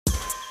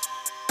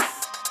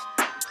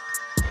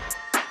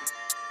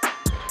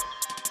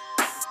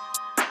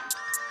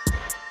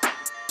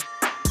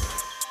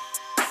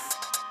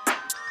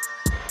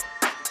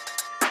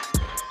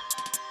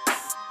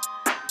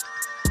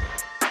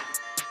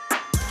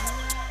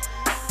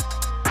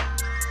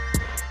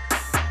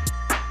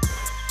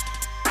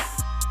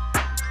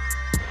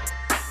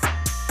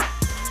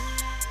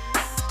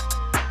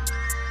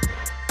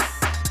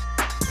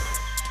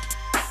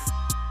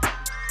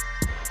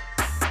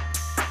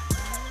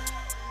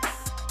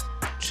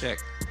Check.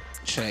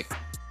 Check.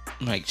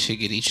 Like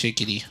chickadee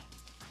chickadee.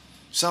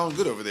 Sound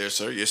good over there,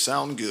 sir. You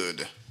sound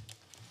good.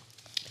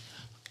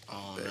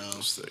 Oh Back no.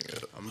 this thing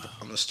up. I'm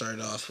gonna start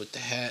off with the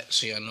hat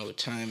so y'all know what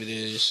time it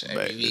is every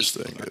Back week. this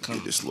thing I up. come-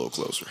 Get this a little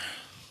closer.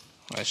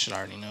 I should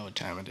already know what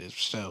time it is.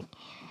 So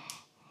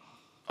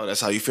Oh,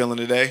 that's how you feeling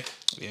today?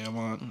 yeah, I'm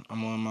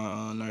on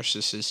my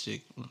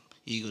narcissistic,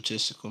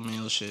 egotistical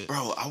male shit.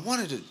 Bro, I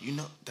wanted to,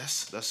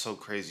 that's so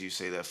crazy you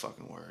say that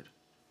fucking word.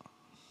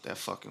 That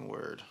fucking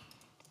word.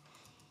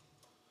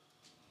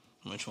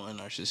 Which one?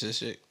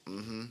 Narcissistic?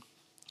 Mm-hmm.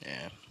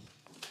 Yeah.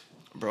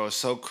 Bro, it's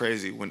so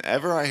crazy.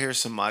 Whenever I hear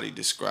somebody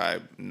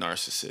describe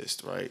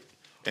narcissist, right,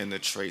 and the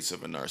traits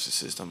of a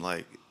narcissist, I'm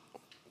like,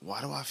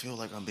 why do I feel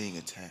like I'm being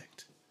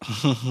attacked?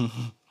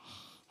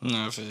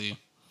 No, I feel you.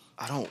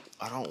 I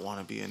don't want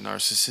to be a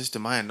narcissist.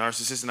 Am I a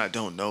narcissist and I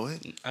don't know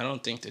it? I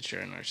don't think that you're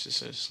a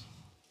narcissist.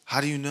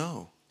 How do you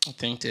know? I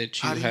think that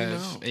How you do you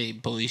have know? a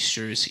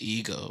boisterous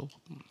ego.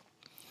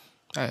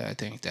 I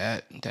think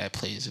that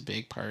plays a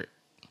big part.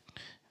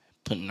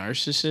 But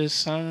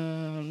narcissists,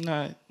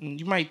 not.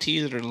 You might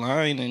teeter the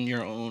line in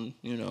your own,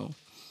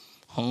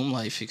 home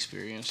life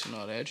experience and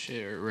all that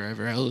shit, or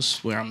wherever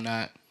else where I'm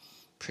not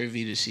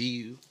privy to see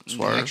you.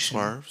 in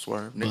action.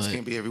 Swerve. Niggas But-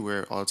 can't be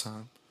everywhere all the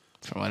time.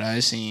 From what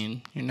I've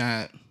seen, you're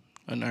not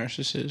a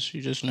narcissist.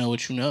 You just know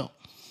what you know.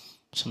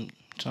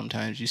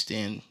 Sometimes you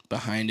stand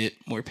behind it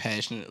more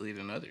passionately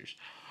than others.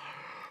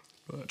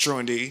 True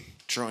indeed.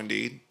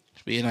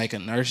 Being like a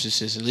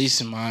narcissist, at least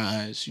in my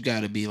eyes, you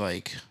gotta be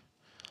like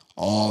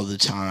all the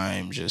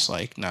time, just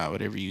like, nah,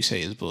 whatever you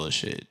say is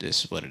bullshit.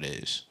 This is what it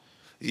is.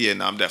 Yeah,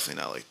 no, I'm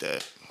definitely not like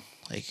that.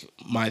 Like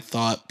my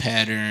thought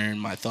pattern,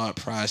 my thought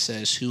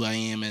process, who I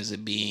am as a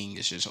being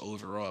is just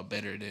overall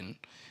better than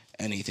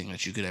anything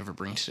that you could ever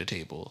bring to the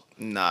table.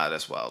 Nah,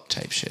 that's wild.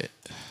 Type shit.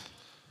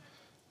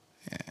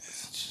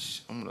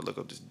 I'm gonna look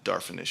up this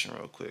definition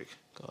real quick.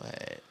 Go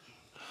ahead.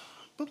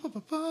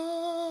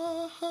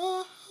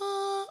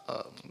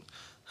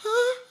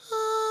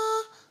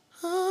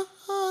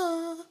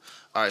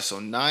 All right, so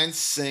 9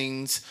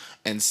 signs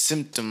and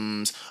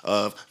symptoms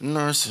of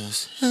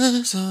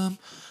narcissism.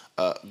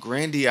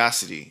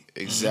 Grandiosity,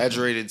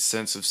 exaggerated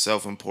sense of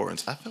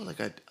self-importance. I feel like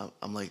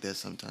I'm like that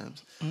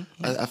sometimes.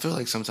 I feel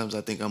like sometimes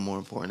I think I'm more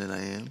important than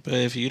I am. But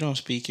if you don't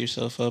speak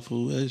yourself up,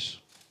 who is?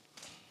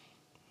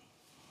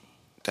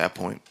 That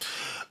point.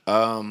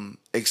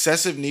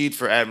 Excessive need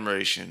for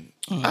admiration.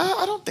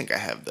 I don't think I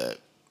have that.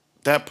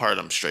 That part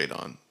I'm straight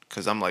on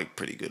because I'm like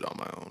pretty good on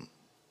my own.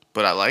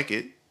 But I like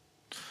it.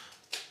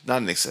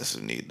 Not an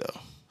excessive need though.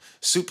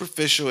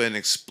 Superficial and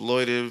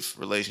exploitive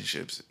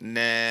relationships.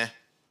 Nah.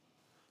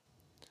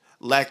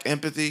 Lack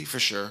empathy for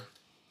sure.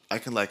 I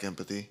can lack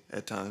empathy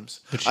at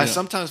times. But I yeah.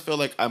 sometimes feel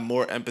like I'm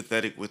more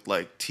empathetic with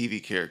like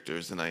TV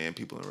characters than I am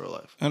people in real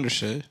life.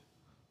 Understood.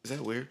 Is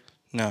that weird?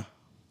 No.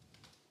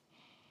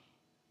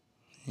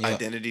 Yeah.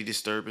 Identity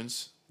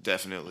disturbance,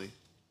 definitely.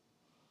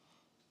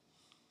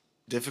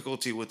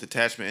 Difficulty with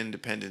attachment and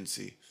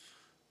dependency.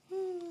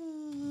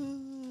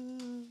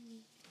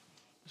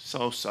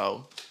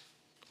 So.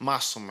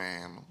 Muscle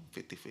man,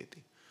 50-50.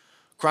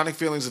 Chronic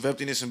feelings of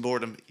emptiness and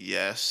boredom,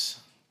 yes.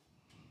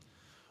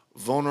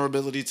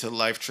 Vulnerability to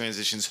life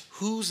transitions.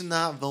 Who's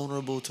not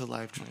vulnerable to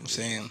life I'm transitions?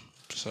 saying.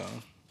 So.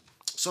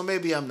 So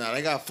maybe I'm not.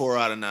 I got 4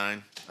 out of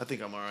 9. I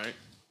think I'm all right.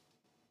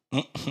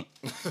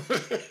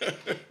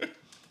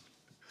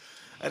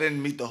 I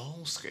didn't meet the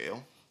whole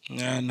scale.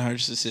 Nah,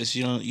 narcissist.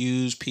 You don't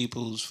use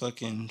people's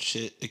fucking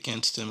shit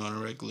against them on a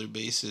regular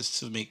basis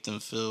to make them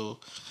feel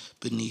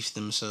beneath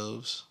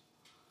themselves.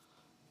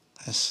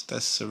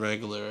 That's a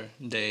regular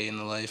day in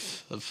the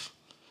life of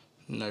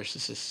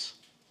narcissists.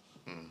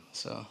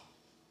 So,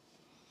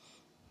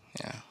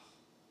 yeah.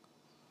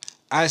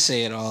 I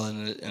say it all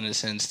in a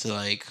sense to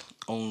like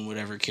own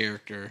whatever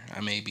character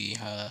I may be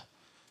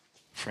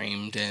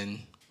framed in,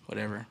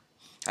 whatever.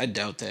 I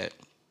doubt that.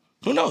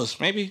 Who knows?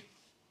 Maybe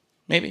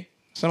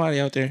somebody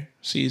out there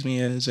sees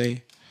me as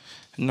a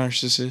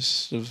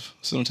narcissist of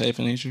some type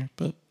of nature,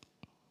 but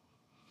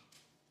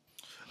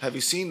Have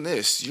you seen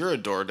this? You're a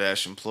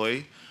DoorDash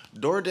employee.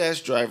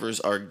 DoorDash drivers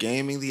are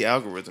gaming the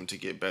algorithm to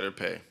get better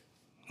pay.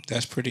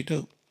 that's pretty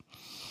dope.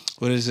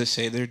 What does it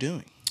say they're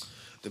doing?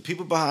 The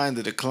people behind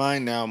the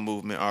Decline Now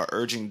movement are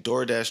urging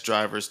DoorDash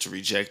drivers to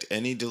reject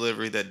any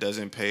delivery that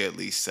doesn't pay at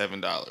least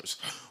 $7,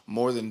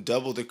 more than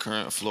double the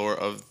current floor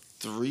of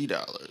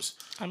 $3.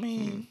 I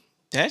mean,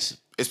 that's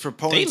Its they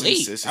proponents late.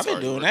 insist it's I've been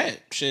already doing working.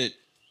 that shit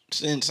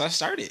since I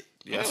started.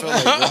 Yeah, I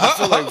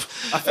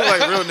feel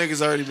like real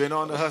niggas already been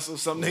on the hustle.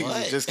 Some niggas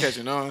What? is just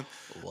catching on.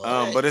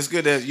 What? But it's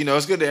good that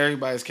it's good that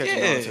everybody's catching on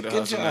Yeah, to the good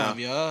hustle now. job, y'all.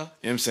 You know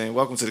what I'm saying?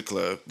 Welcome to the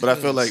club. But I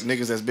feel like Yes.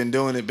 niggas that's been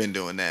doing it, been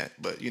doing that.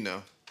 But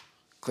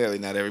clearly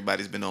not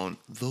everybody's been on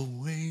the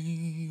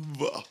wave.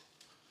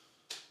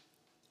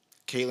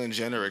 Caitlyn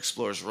Jenner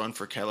explores run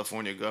for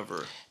California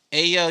governor.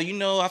 Hey,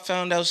 yo, I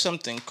found out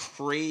something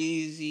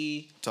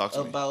crazy Talk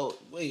to me. about.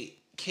 Wait,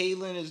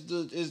 Caitlyn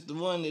is the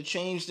one that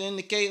changed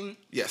into Caitlyn?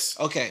 Yes.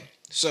 Okay,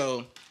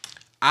 so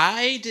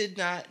I did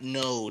not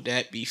know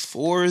that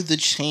before the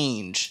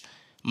change,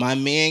 My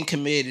man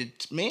committed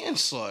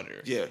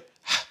manslaughter. Yeah.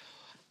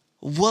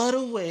 What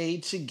a way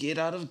to get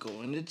out of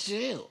going to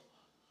jail.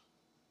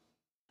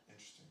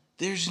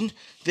 There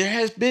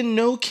has been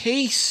no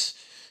case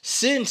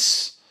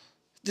since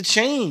the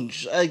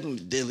change, like at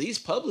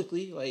least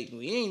publicly. Like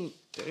there ain't,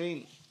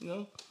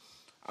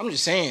 I'm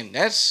just saying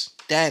that's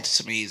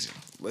amazing.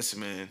 Listen,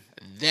 man.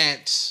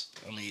 That's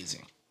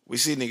amazing. We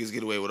see niggas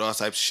get away with all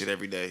types of shit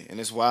every day, and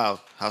it's wild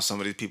how some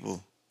of these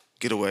people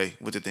get away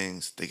with the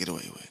things they get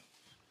away with.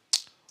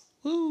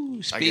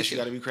 Woo! I guess you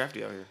got to be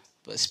crafty out here.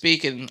 But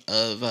speaking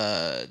of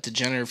the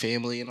Jenner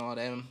family and all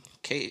them,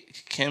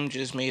 Kim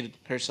just made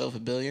herself a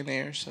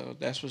billionaire, so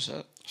that's what's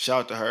up.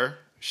 Shout out to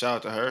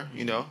her.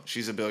 You know,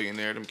 she's a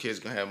billionaire. Them kids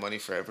gonna have money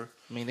forever.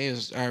 I mean, they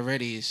was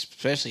already,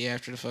 especially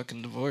after the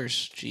fucking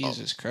divorce.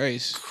 Jesus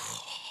Christ.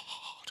 God.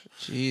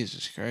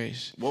 Jesus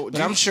Christ. But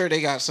I'm sure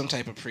they got some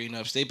type of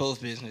prenups. They both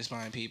business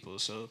mind people,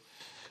 so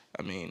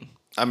I mean,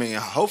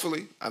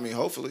 hopefully. I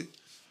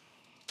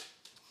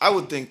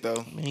would think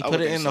though. He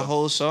put it in the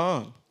whole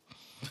song.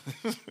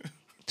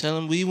 Tell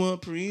him we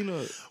want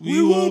prenup.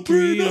 We want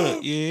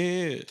prenup.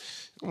 Yeah.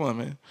 Come on,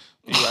 man.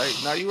 You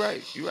right. No, you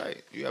right.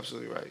 You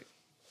absolutely right.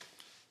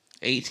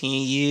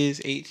 18 years,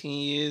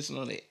 and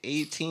on the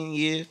 18th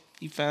year,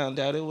 he found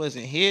out it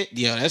wasn't hit.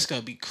 Yo, that's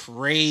gonna be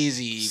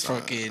crazy.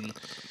 Son. Fucking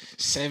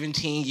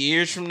 17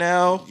 years from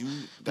now,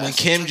 when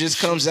Kim just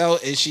comes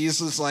out and she's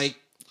just like,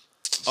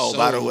 oh,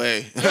 by the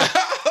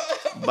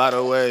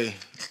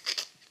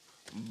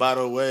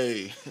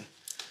way,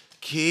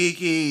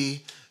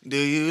 Kiki, do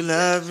you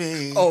love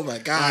me? Oh my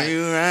God! Are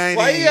you right?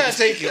 Why you gotta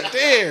take it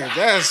there?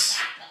 That's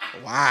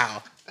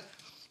wow.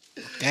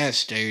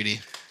 That's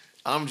dirty.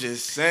 I'm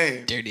just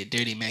saying.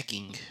 Dirty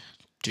macking.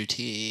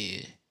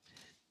 Dirty.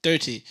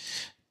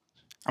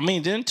 I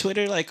mean, didn't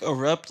Twitter like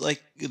erupt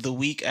like the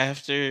week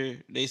after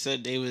they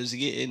said they was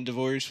getting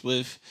divorced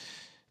with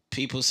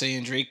people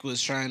saying Drake was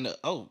trying to?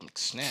 Oh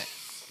snap!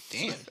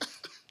 Damn.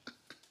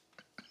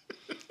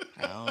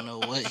 I don't know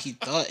what he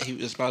thought he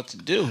was about to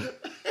do.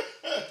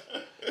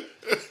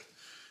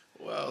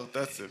 Well,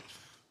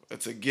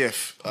 it's a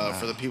gif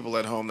for the people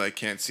at home that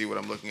can't see what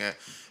I'm looking at.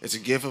 It's a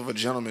gif of a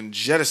gentleman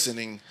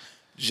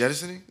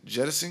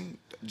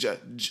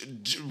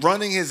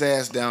running his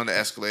ass down the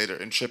escalator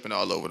and tripping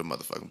all over the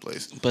motherfucking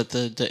place. But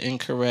the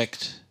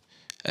incorrect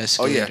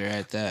escalator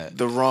at that.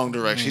 The wrong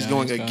direction. He's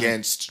going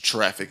against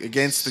traffic,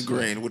 against the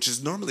grain, which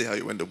is normally how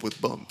you end up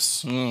with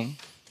bumps. Irritation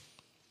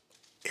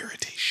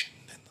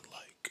and the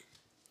like.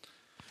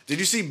 Did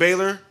you see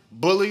Baylor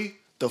bully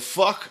the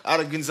fuck out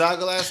of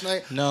Gonzaga last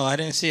night? No, I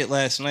didn't see it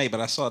last night, but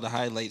I saw the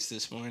highlights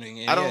this morning.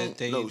 And I don't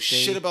know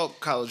shit about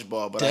college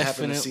ball, but I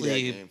happened to see that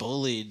game. Definitely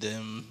bullied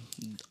them.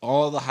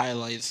 All the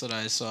highlights that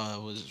I saw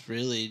was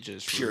really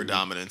just pure rude.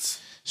 Dominance.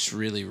 It's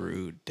really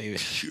rude. They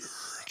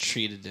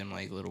treated them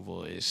like little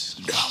boys.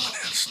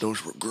 Dominance.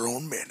 Those were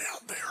grown men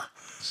out there.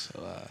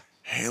 So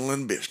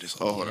handling business.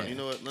 Oh, hold on. You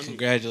know what?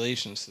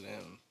 Congratulations to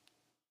them.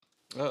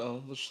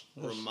 Uh-oh.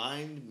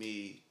 Remind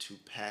me to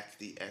pack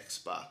the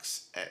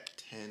Xbox at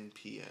 10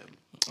 p.m.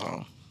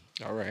 Oh,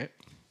 all right.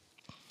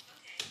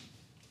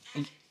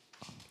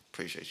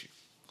 Appreciate you.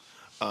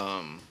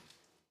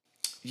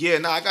 Yeah,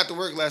 no, I got to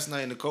work last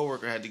night and the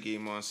coworker had the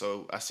game on,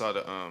 so I saw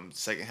the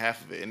second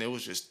half of it and it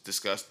was just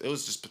disgusting. It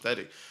was just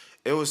pathetic.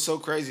 It was so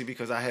crazy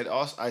because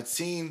I'd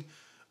seen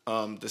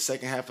the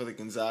second half of the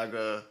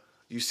Gonzaga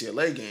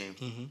UCLA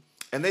game,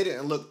 and they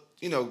didn't look,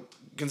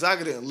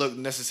 Gonzaga didn't look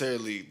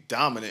necessarily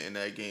dominant in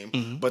that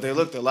game, but they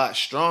looked a lot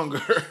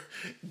stronger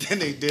than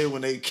they did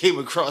when they came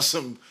across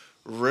some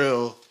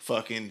real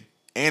fucking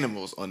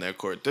animals on that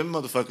court. Them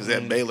motherfuckers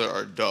at Baylor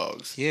are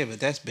dogs. Yeah, but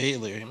that's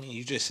Baylor. I mean,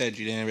 you just said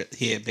you didn't.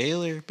 Yeah,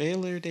 Baylor.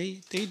 They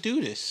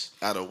do this.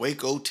 Out of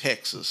Waco,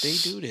 Texas. They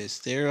do this.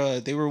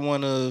 They were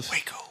one of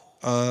Waco.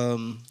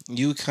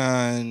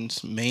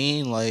 UConn's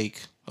main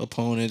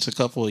opponents a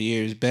couple of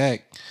years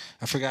back.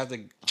 I forgot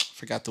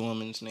the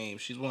woman's name.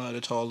 She's one of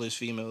the tallest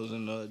females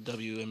in the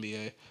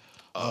WNBA.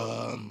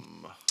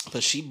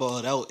 But she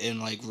balled out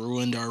and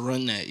ruined our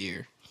run that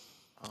year.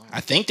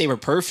 I think they were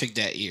perfect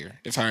that year,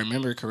 if I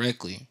remember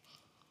correctly.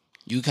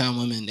 UConn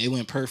women, they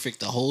went perfect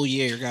the whole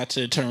year, got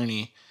to the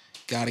tourney,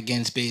 got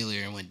against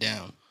Baylor, and went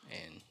down.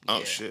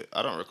 And shit.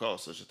 I don't recall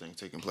such a thing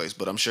taking place,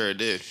 but I'm sure it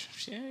did.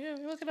 Yeah,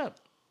 look it up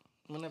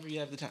whenever you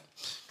have the time.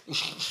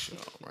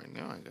 Right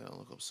now, I gotta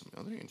look up some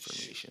other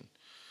information.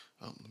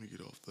 Let me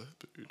get off that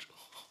page.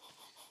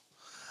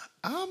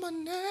 I'm a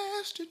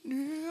nasty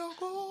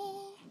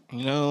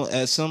nigga.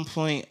 At some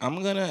point,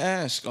 I'm gonna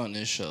ask on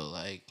this show,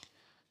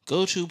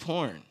 go to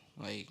porn.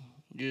 You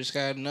just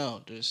gotta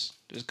know. Just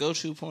go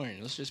to porn.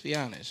 Let's just be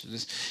honest.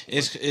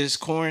 It's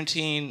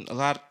quarantine. A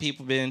lot of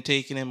people been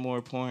taking in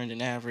more porn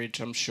than average,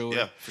 I'm sure.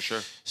 Yeah, for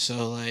sure.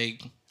 So, I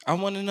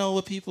want to know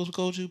what people's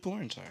go-to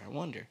porns are. I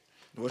wonder.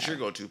 What's your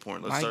go-to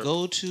porn? My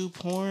go-to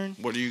porn?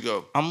 Where do you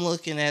go? I'm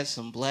looking at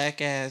some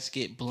black ass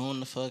get blown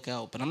the fuck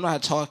out. But I'm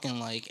not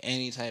talking,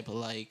 any type of,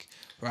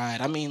 ride.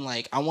 I mean,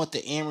 I want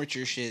the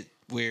amateur shit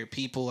where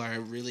people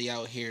are really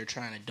out here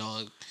trying to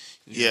dog,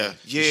 Yeah.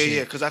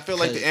 Because I feel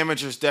like the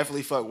amateurs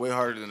definitely fuck way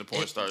harder than the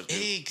porn stars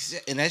do.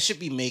 And that should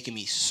be making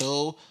me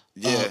so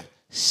Yeah.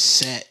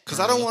 upset. Because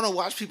I don't want to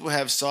watch people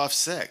have soft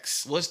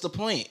sex. What's the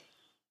point?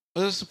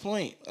 What's the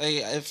point?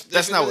 Like,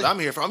 That's not what I'm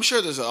here for. I'm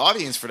sure there's an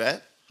audience for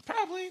that.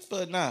 Probably,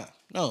 but nah.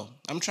 No,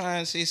 I'm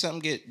trying to see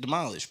something get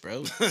demolished,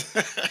 bro.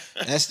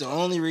 That's the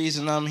only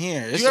reason I'm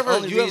here. You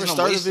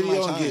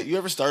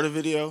ever start a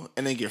video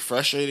and then get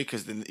frustrated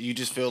because then you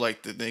just feel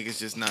like the nigga's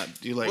just not.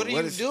 You like, what are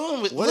you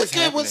doing? Look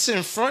at what's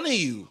in front of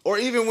you. Or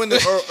even when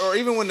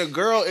the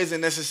girl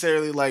isn't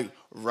necessarily like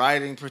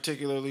riding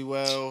particularly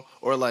well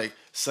or like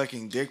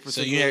sucking dick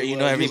particularly well. So you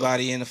know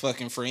everybody in the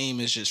fucking frame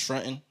is just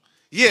fronting.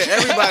 Yeah,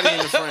 everybody in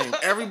the frame.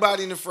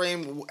 Everybody in the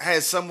frame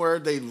has somewhere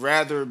they'd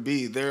rather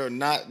be. They're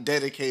not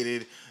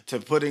dedicated to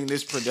putting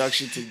this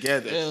production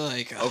together. They're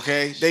like,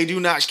 okay? They do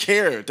not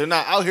care. They're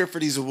not out here for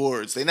these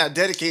awards. They're not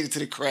dedicated to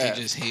the craft.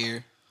 They're just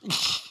here.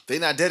 They're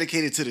not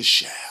dedicated to the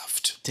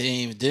shaft.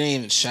 They didn't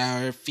even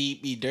shower.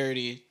 Feet be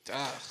dirty.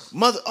 Ugh.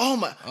 Oh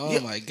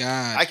my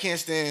God. I can't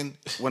stand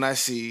when I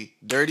see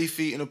dirty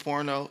feet in a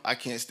porno. I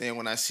can't stand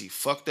when I see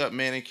fucked up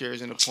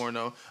manicures in a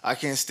porno. I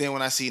can't stand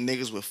when I see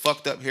niggas with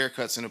fucked up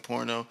haircuts in a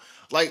porno.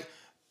 Like,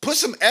 put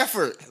some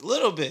effort. A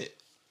little bit.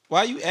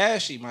 Why you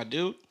ashy, my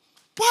dude?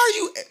 Why are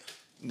you...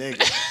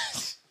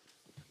 Nigga.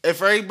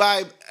 If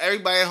everybody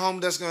at home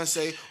that's gonna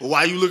say, well,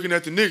 why you looking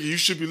at the nigga? You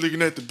should be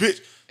looking at the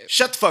bitch.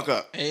 Shut the fuck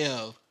up. Hey,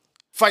 yo.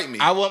 Fight me.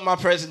 I want my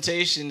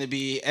presentation to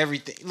be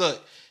everything.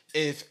 Look,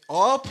 if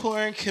all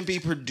porn can be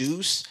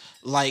produced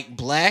like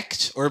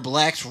Blacked or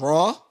Blacked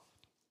Raw,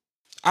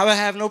 I would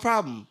have no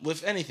problem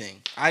with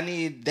anything. I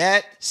need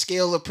that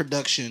scale of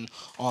production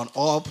on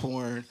all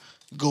porn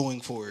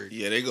going forward.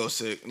 Yeah, they go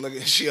sick. Look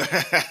at she.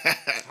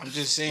 I'm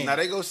just saying. Now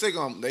they go sick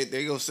on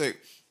they go sick.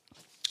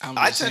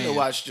 I tend to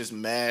watch just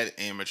mad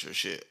amateur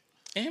shit.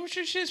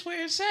 Amateur shit's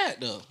where it's at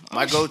though.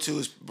 My go-to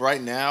is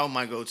right now.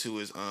 My go-to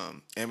is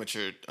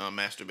amateur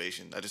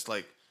masturbation. I just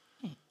like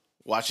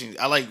watching.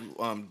 I like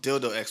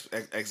dildo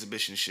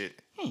exhibition shit.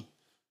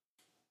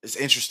 It's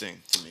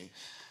interesting to me.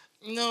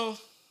 No,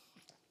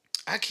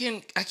 I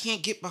can't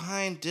get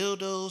behind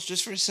dildos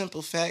just for the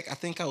simple fact I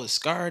think I was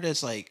scarred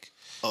as like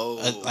a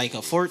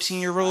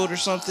 14-year-old or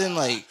something.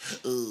 Like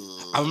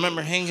I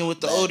remember hanging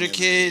with the older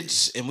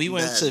kids and we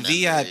went to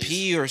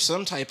VIP or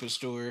some type of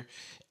store.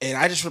 And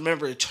I just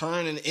remember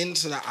turning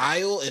into the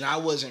aisle and I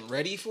wasn't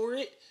ready for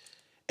it.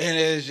 And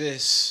it was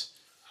just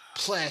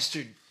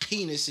plastered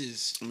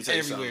penises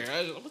everywhere.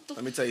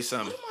 Let me tell you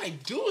something. What am I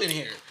doing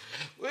here?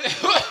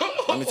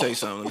 Let me tell you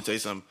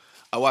something.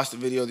 I watched a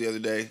video the other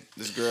day.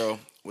 This girl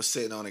was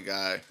sitting on a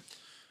guy.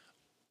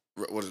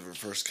 What is it,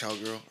 reverse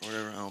cowgirl or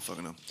whatever? I don't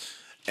fucking know.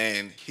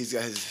 And he's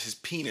got his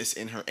penis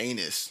in her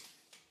anus.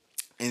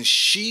 And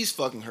she's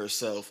fucking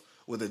herself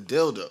with a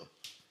dildo.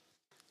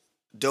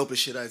 Dopest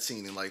shit I'd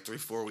seen in like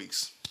 3-4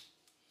 weeks.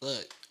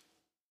 Look,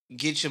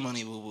 get your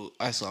money, boo boo.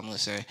 That's what I'm gonna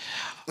say.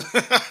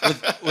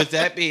 with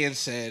that being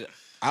said,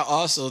 I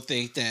also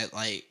think that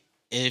like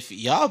if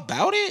y'all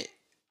about it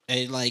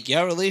and like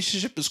y'all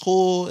relationship is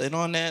cool and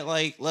on that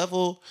like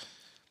level,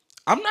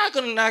 I'm not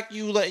gonna knock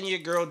you letting your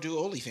girl do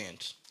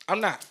OnlyFans. I'm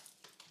not.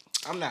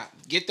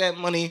 Get that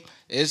money.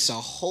 It's a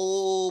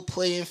whole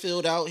playing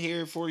field out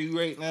here for you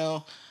right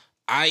now.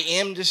 I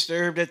am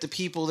disturbed at the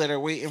people that are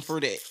waiting for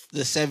the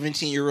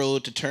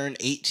 17-year-old to turn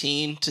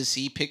 18 to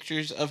see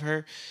pictures of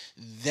her.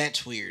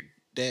 That's weird.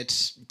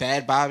 That's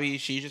Bad Bobby.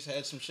 She just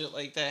had some shit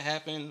like that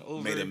happen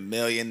over. Made $1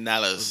 million.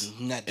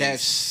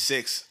 That's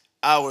 6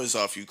 hours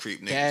off you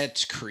creep niggas.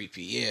 That's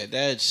creepy. Yeah,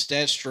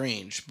 that's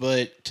strange.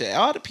 But to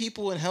all the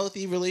people in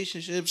healthy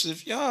relationships,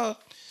 if y'all,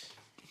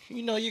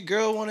 your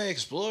girl want to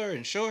explore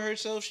and show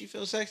herself she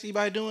feels sexy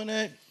by doing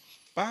that,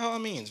 by all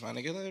means, my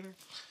nigga, let her.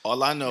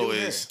 All I know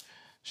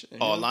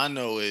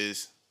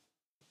is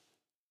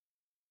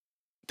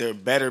there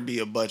better be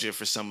a budget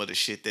for some of the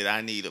shit that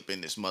I need up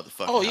in this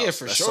motherfucker. Oh yeah, house.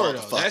 for That's sure. All the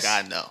fuck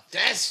I know.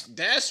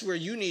 That's where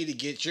you need to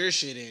get your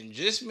shit in.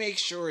 Just make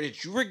sure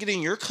that you were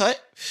getting your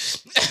cut.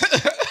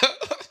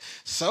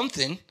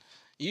 Something.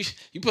 You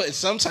put in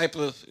some type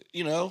of,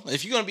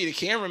 if you're gonna be the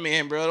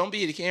cameraman, bro, don't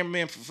be the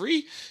cameraman for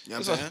free. You know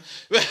what I'm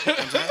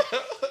saying?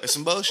 It's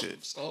some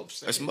bullshit.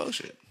 That's some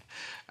bullshit.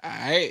 All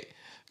right.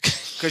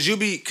 Cause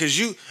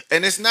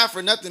and it's not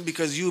for nothing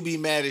because you'll be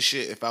mad as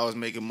shit if I was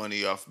making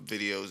money off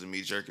videos of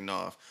me jerking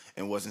off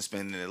and wasn't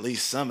spending at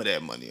least some of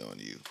that money on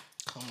you.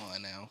 Come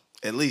on now.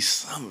 At least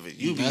some of it.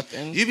 You'd be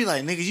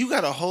like, nigga, you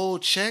got a whole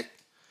check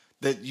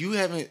that you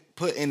haven't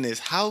put in this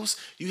house.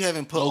 You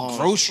haven't put on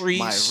groceries,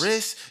 my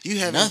wrist. You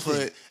haven't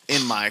put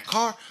in my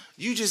car.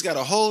 You just got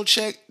a whole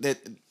check that.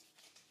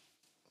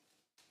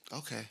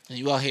 Okay. And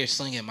you out here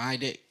slinging my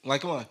dick.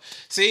 Like, come on.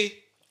 See,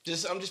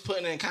 I'm just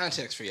putting it in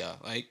context for y'all.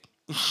 Like.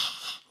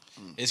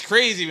 It's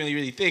crazy when you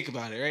really think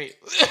about it, right?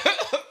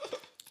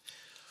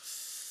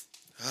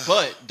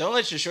 But don't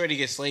let your shorty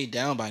get slayed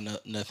down by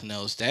nothing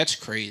else. That's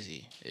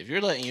crazy. If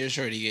you're letting your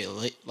shorty get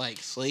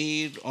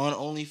slayed on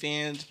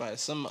OnlyFans by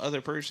some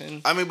other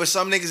person. I mean, but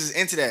some niggas is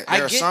into that.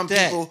 There are some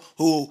people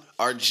who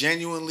are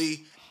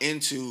genuinely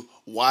into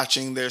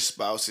watching their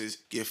spouses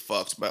get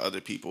fucked by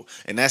other people.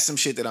 And that's some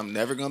shit that I'm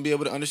never going to be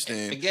able to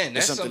understand. Again,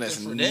 it's that's something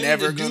that's for them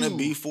never to going to do.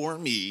 be for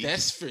me.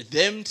 That's for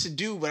them to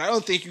do, but I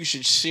don't think you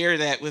should share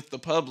that with the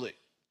public.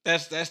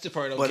 That's the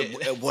part I'm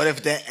getting. What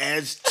if that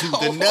adds to the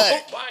Oh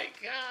nut? my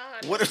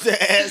God. What if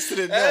that adds to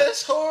the nut?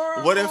 That's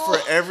horrible. What if for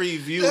every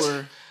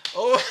viewer...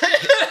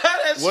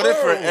 That's what if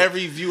for horrible.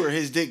 every viewer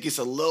his dick gets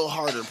a little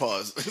harder?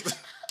 Pause.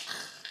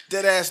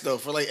 Dead ass though.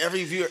 For like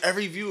every viewer,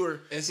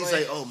 It's he's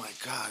like, oh my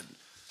God.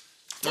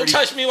 Don't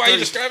touch me while you're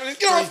describing it.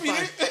 Get off me.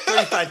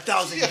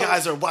 35,000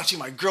 guys are watching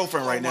my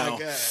girlfriend right now. Oh my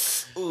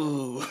God.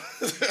 Ooh.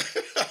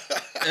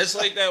 It's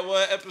like that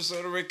one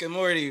episode of Rick and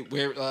Morty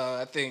where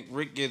I think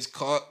Rick gets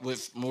caught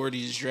with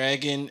Morty's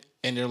dragon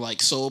and they're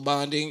like soul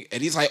bonding.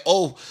 And he's like,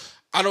 oh,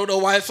 I don't know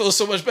why it feels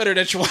so much better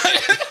that you want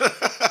it.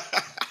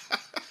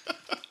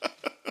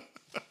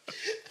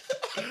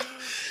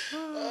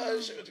 Oh,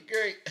 that shit was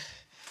great.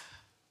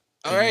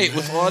 All right,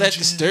 with all that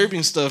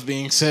disturbing stuff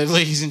being said,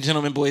 ladies and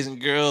gentlemen, boys and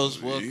girls,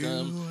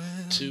 welcome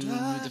to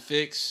The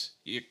Fix,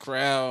 your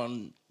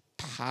crown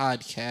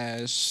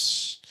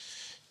podcast.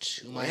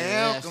 To my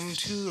Welcome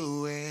left,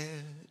 to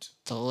it.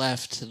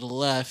 to the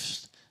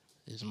left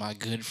is my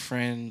good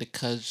friend, the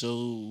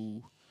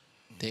Cuzzo,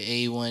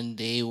 the A1,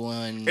 the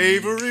A1.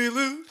 Avery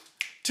Lou,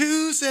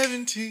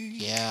 217.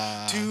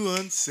 Yeah.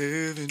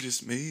 217.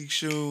 Just make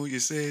sure you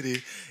said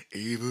it.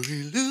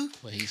 Avery Lou,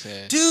 What he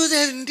said.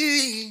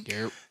 217.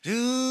 Yep.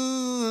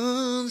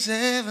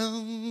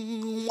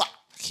 217.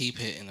 Keep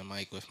hitting the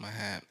mic with my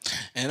hat.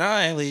 And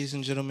I, ladies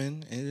and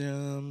gentlemen,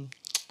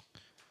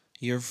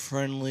 your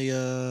friendly,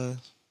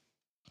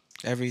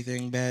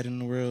 everything bad in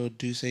the world,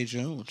 Duce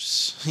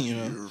Jones. You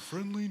know. Your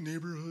friendly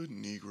neighborhood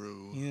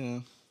Negro.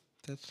 Yeah.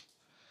 That's.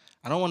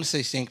 I don't want to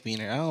say Stink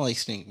Beaner. I don't like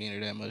Stink Beaner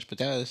that much, but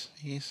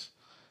he's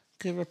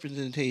good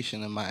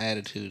representation of my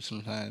attitude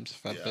sometimes,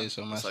 if I say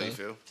so myself. That's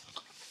how you feel?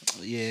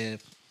 Yeah.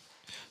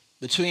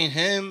 Between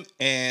him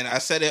and I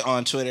said it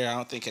on Twitter, I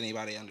don't think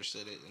anybody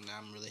understood it, and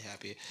I'm really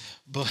happy.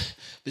 But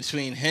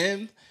between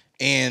him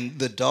and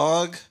the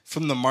dog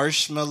from the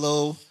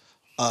Marshmallow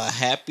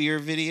Happier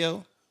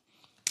video.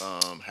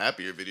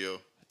 Happier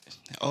video.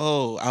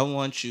 Oh, I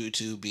want you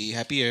to be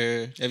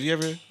happier. Have you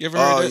ever heard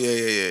Oh, it?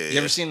 yeah. You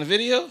ever seen the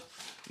video?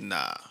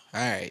 Nah. All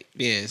right.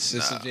 Yes,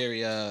 it's a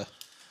very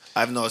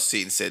I've not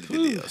seen said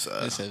video, so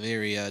it's a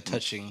very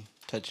touching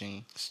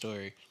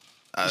story.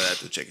 I'll have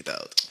to check it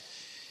out.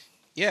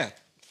 Yeah.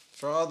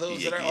 For all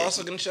those that are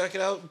also going to check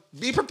it out,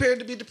 be prepared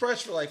to be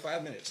depressed for like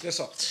 5 minutes. That's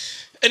all.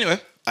 Anyway.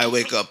 I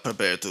wake up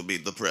prepared to be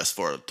depressed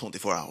for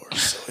 24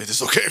 hours. So it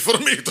is okay for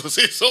me to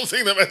see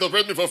something that might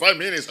depress me for 5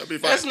 minutes. I'll be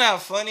fine. That's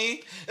not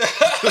funny.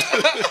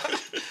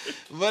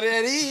 But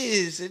it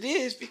is. It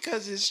is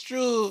because it's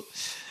true.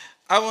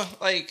 I want,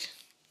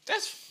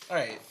 that's, all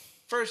right.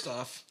 First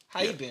off,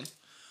 how you been?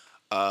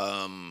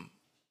 How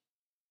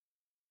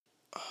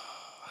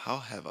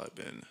have I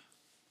been?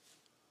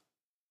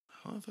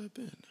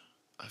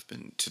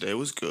 Today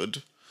was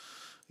good.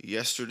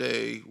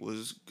 Yesterday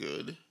was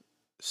good.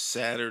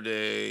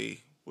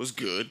 Saturday was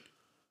good.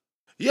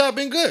 Yeah, I've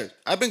been good.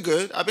 I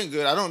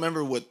don't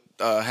remember what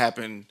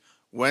happened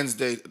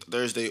Wednesday,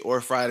 Thursday,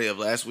 or Friday of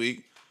last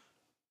week.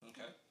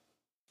 Okay.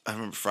 I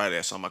remember Friday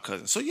I saw my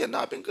cousin. So yeah,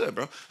 I've been good,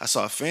 bro. I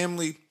saw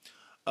family.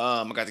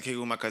 I got to kick it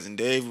with my cousin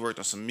Dave. We worked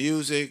on some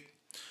music.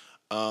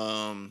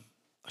 I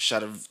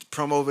shot a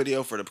promo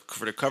video for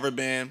the cover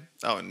band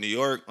out in New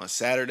York on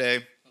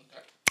Saturday.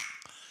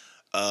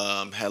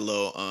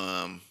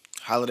 Hello,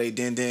 holiday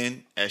din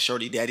din at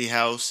Shorty Daddy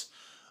house.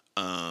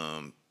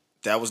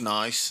 That was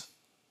nice.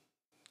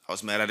 I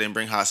was mad I didn't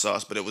bring hot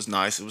sauce, but it was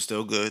nice. It was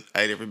still good.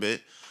 I ate every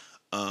bit.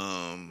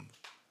 And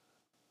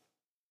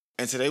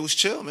today was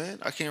chill, man.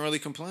 I can't really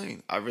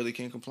complain. I really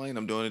can't complain.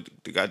 I'm doing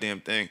the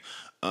goddamn thing.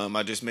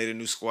 I just made a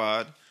new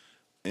squad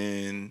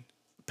in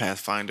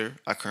Pathfinder.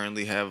 I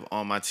currently have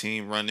on my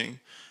team running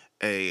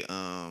a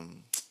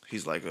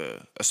he's like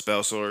a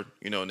spell sword,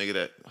 a nigga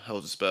that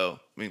holds a spell.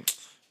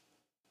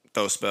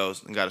 Throws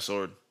spells and got a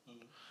sword.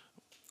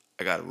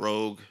 I got a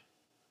rogue.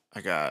 I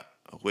got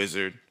a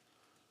wizard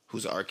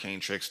who's an arcane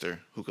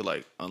trickster who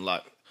could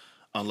unlock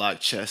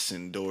chests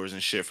and doors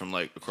and shit from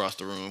across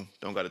the room.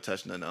 Don't gotta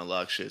touch nothing to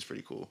unlock shit. It's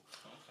pretty cool.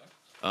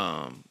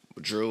 Okay.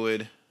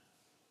 Druid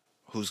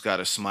who's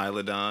got a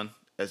Smilodon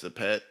as a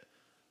pet,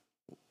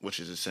 which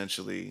is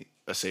essentially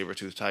a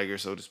saber-toothed tiger,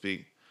 so to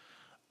speak.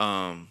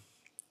 A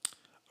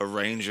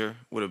ranger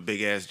with a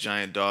big-ass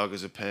giant dog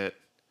as a pet.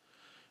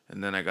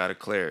 And then I got a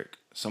cleric.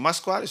 So my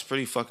squad is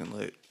pretty fucking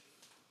lit.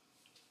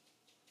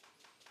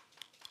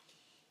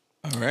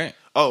 All right.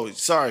 Oh,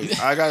 sorry.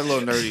 I got a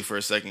little nerdy for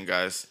a second,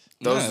 guys.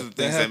 Those are the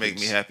things that make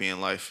happens. me happy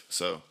in life.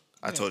 So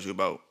I told you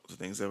about the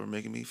things that were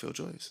making me feel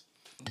joyous.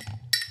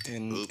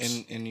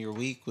 And your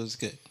week was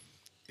good.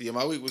 Yeah,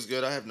 my week was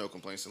good. I have no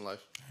complaints in life.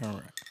 All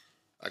right.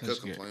 I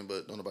could complain,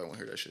 but don't nobody want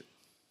to hear that shit.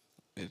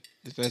 It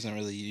doesn't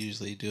really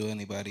usually do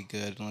anybody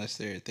good unless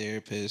they're a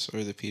therapist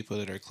or the people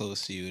that are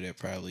close to you that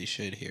probably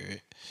should hear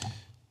it.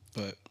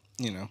 But,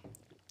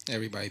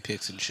 everybody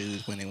picks and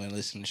chooses when they want to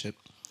listen to shit.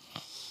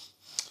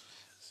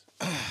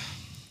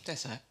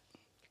 That's that.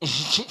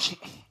 East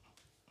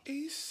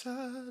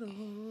side of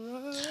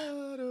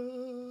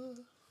Colorado.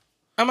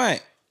 I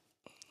might.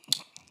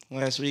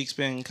 Last week's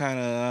been kind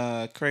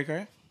of cray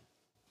cray,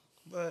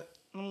 but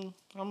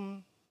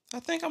I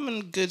think I'm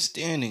in good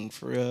standing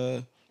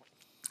for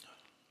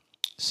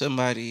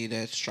somebody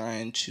that's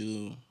trying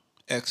to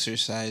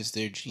exercise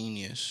their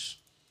genius.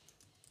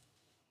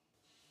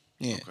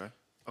 Yeah, Okay.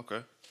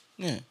 Okay.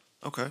 yeah,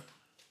 Okay.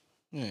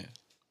 yeah.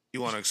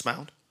 You want to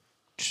expound?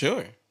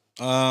 Sure.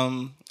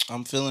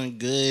 I'm feeling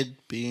good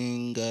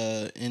being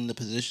in the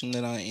position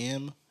that I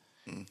am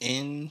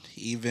in,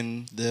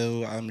 even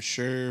though I'm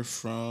sure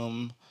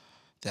from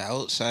the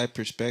outside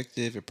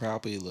perspective it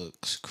probably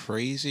looks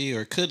crazy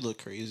or could look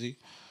crazy.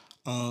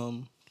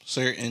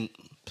 Certain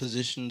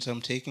positions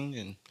I'm taking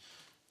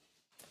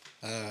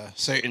and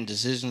certain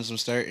decisions I'm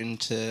starting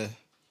to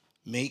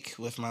make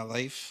with my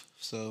life.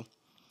 So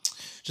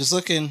just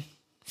looking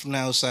from the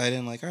outside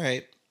and like, all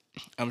right,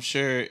 I'm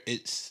sure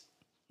it's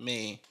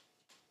may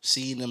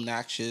seem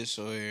obnoxious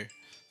or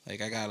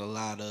like I got a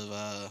lot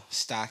of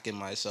stock in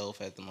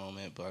myself at the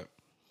moment, but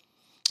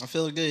I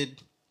feel good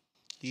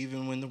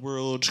even when the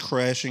world's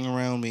crashing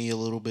around me a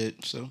little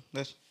bit. So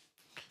that's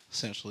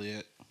essentially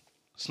it.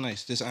 It's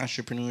nice. This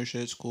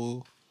entrepreneurship's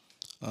cool.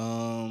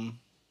 Um,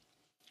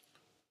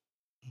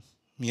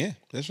 yeah,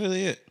 that's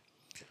really it.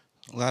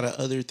 A lot of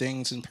other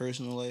things in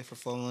personal life are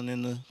falling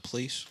into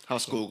place.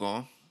 How's So school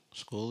going?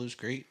 school is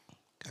great.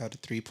 Got a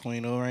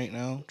 3.0 right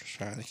now. Just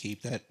trying to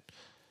keep that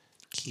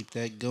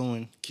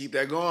going. Keep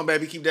that going,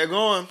 baby. Keep that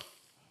going.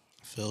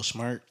 I feel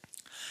smart.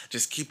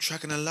 Just keep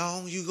trucking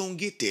along. You gonna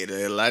get there.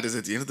 The light is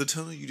at the end of the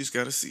tunnel. You just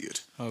gotta see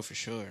it. Oh, for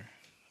sure.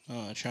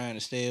 Trying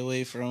to stay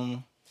away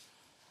from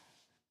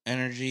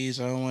energies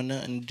I don't want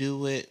nothing to do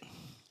with.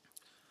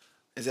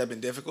 Has that been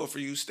difficult for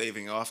you,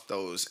 staving off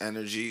those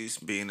energies,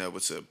 being able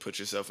to put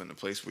yourself in a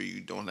place where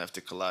you don't have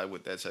to collide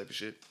with that type of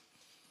shit?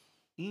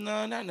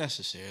 No, not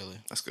necessarily.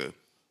 That's good.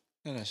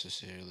 Not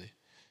necessarily.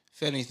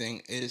 If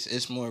anything,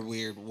 it's more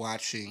weird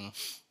watching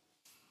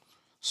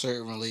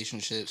certain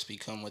relationships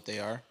become what they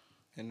are.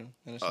 In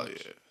a Oh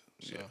sense. yeah,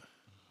 So, yeah,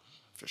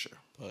 for sure.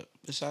 but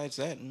besides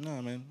that,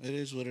 no, man. It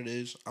is what it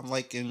is. I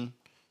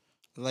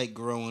like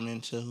growing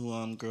into who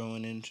I'm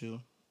growing into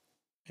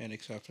and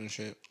accepting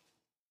shit.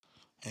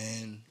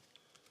 And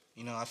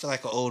I feel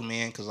like an old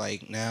man because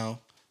like now,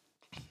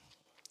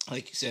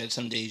 like you said,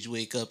 some days you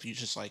wake up, you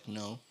just like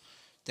know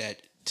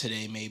that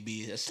today may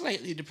be a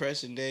slightly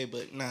depressing day,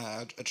 but nah,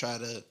 I try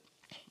to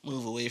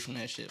move away from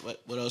that shit. What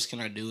else can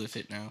I do with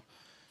it now?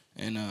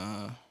 And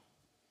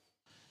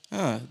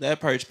that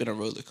part's been a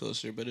roller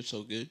coaster, but it's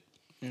so good,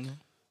 you know.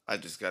 I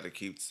just gotta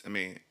keep. I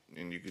mean,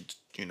 and you could,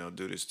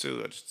 do this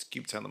too. I just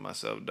keep telling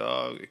myself,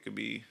 dog, it could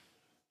be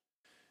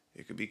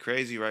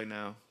crazy right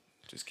now.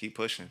 Just keep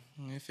pushing.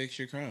 Yeah, fix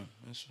your crown.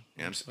 That's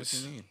Yeah, I'm. what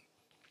you mean.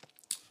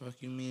 Fuck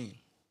you mean.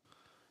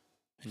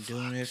 Been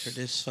doing it for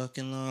this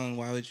fucking long.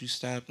 Why would you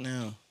stop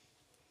now?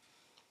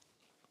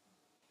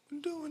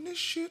 Been doing this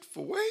shit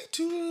for way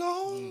too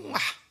long.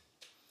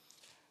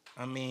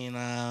 I mean,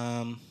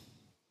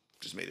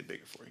 Just made it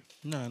bigger for you.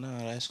 no,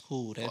 that's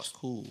cool. That's Pause.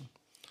 cool.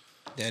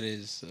 That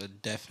is a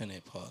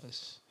definite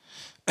pause.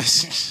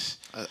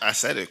 I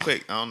said it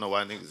quick. I don't know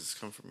why niggas is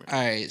coming from me. All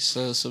right,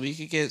 so we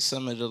could get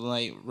some of the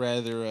like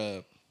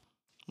rather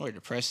more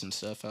depressing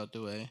stuff out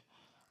the way.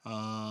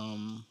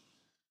 Um,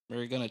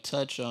 we're gonna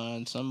touch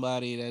on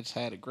somebody that's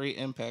had a great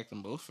impact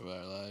on both of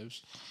our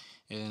lives,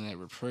 and that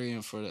we're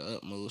praying for the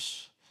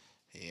utmost,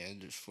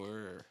 and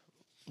for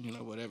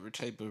whatever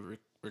type of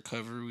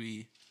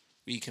recovery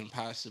we can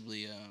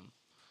possibly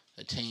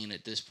attain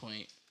at this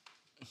point.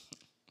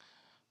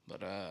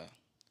 But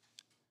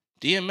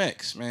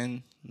DMX,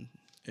 man,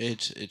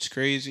 it's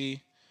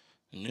crazy.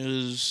 The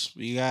news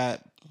we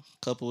got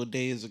a couple of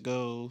days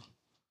ago,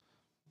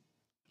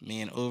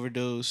 man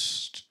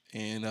overdosed,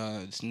 and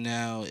it's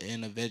now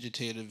in a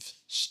vegetative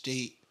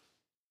state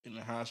in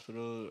the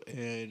hospital.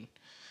 And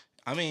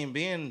I mean,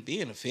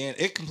 being a fan,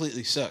 it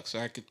completely sucks.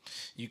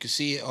 You could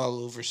see it all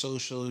over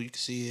social. You can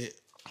see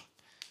it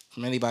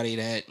from anybody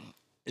that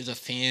is a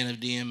fan of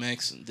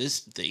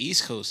DMX. The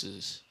East Coast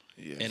is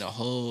in a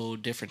whole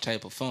different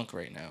type of funk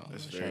right now.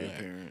 That's very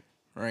apparent.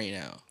 Right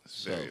now.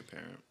 It's very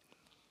apparent.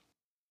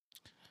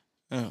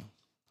 Oh,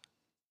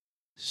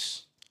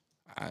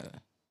 I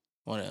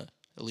want to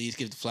at least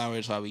give the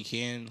flowers while we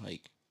can.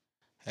 Like,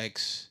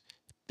 X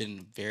been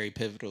a very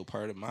pivotal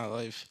part of my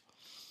life.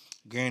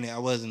 Granted, I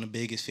wasn't the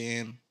biggest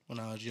fan when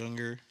I was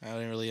younger. I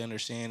didn't really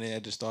understand it. I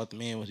just thought the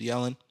man was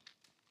yelling.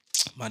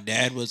 My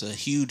dad was a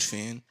huge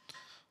fan.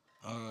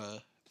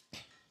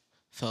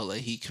 Felt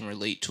like he can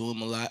relate to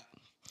him a lot.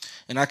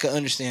 And I can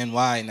understand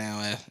why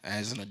now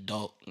as an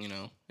adult,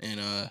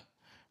 and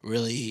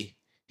really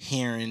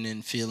hearing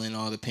and feeling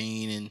all the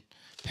pain and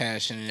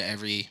passion in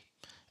every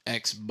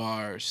X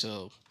bar.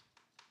 So,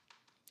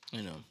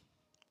 you know,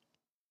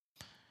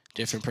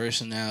 different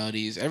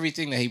personalities,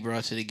 everything that he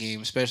brought to the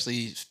game,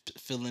 especially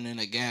filling in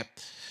a gap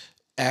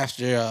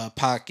after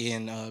Pac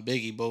and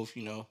Biggie both,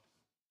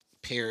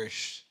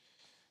 perished.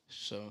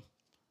 So,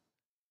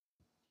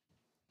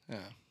 yeah,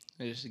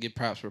 Just to give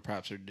props where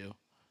props are due.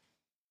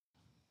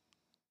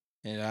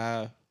 And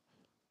I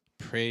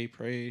pray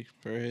for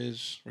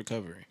his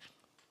recovery.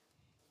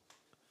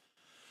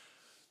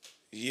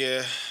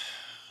 Yeah,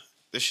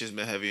 this shit's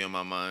been heavy on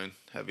my mind,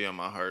 heavy on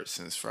my heart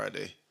since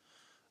Friday.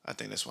 I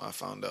think that's when I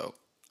found out.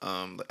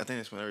 I think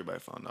that's when everybody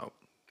found out.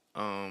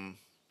 Um,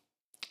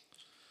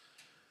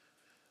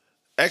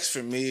 X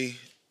for me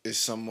is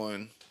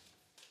someone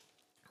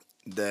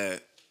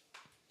that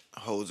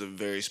holds a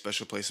very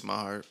special place in my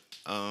heart.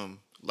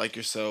 Like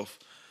yourself,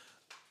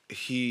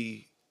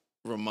 he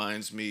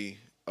reminds me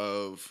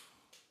of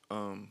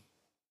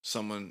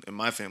someone in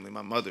my family,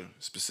 my mother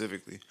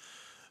specifically.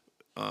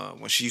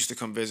 When she used to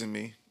come visit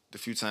me, the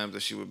few times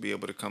that she would be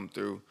able to come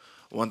through,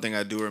 one thing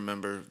I do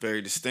remember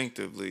very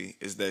distinctively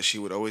is that she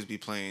would always be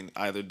playing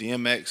either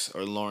DMX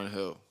or Lauryn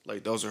Hill.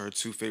 Like those are her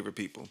two favorite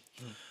people.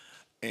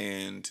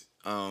 And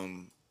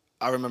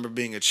I remember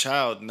being a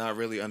child, not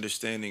really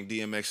understanding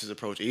DMX's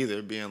approach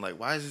either, being like,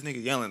 "Why is this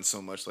nigga yelling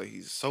so much? Like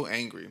he's so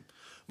angry."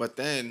 But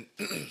then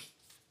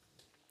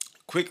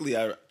quickly,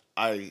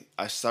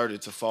 I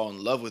started to fall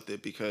in love with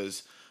it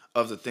because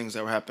of the things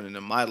that were happening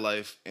in my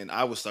life, and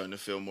I was starting to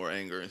feel more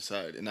anger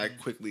inside, and I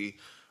quickly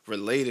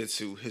related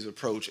to his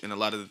approach and a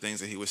lot of the things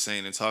that he was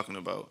saying and talking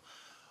about.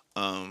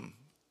 Um,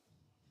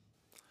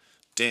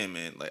 Damn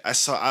man, like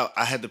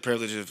I had the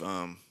privilege of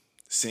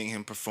seeing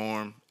him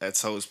perform at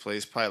Soul's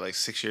Place probably like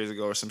 6 years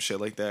ago or some shit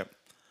like that.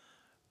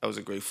 That was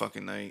a great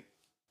fucking night.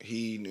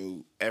 He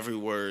knew every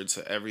word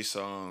to every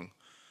song.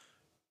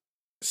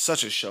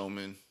 Such a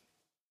showman,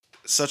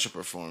 such a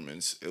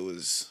performance. It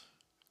was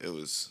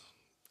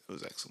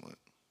excellent.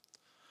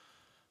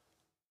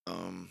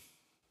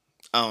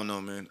 I don't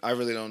know, man. I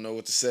really don't know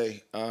what to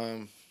say.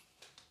 That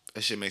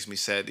shit makes me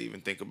sad to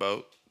even think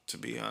about. To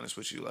be honest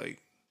with you,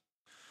 like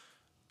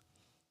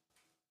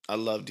I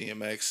love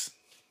DMX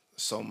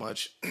so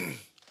much.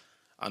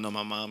 I know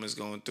my mom is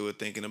going through it,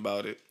 thinking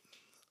about it.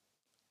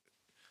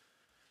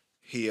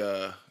 He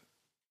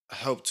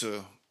helped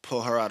to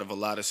pull her out of a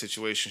lot of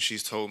situations.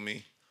 She's told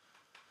me.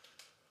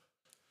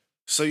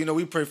 So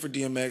we pray for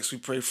DMX. We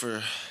pray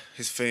for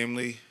his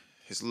family,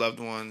 his loved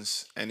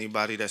ones,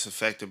 anybody that's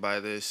affected by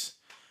this,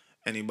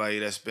 anybody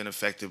that's been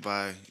affected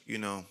by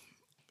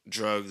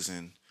drugs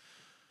and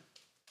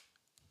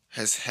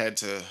has had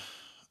to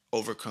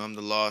overcome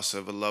the loss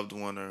of a loved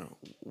one or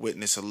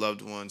witness a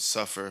loved one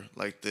suffer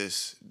like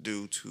this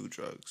due to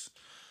drugs.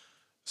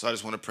 So I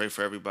just want to pray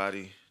for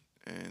everybody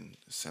and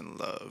send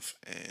love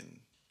and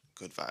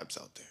good vibes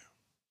out there.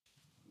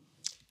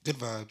 Good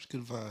vibes,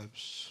 good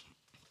vibes.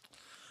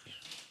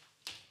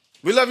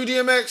 We love you,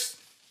 DMX.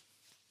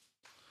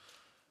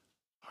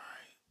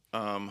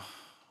 All right.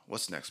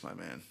 What's next, my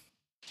man?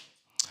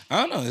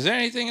 I don't know. Is there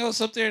anything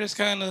else up there that's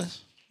kind of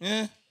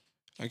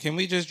or can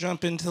we just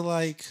jump into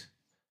like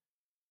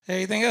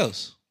anything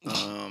else?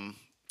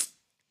 If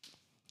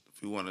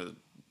we want to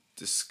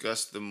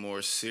discuss the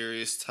more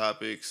serious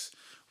topics,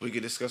 we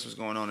could discuss what's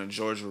going on in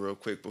Georgia real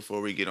quick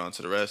before we get on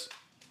to the rest.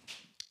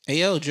 Hey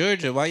yo,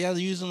 Georgia, why y'all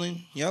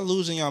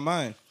losing your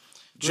mind?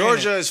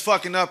 Georgia is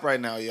fucking up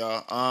right now,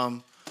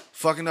 y'all.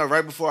 Fucking up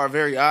right before our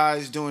very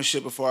eyes, doing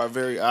shit before our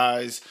very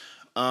eyes.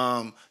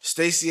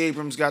 Stacey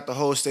Abrams got the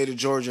whole state of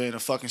Georgia in a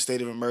fucking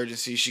state of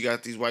emergency. She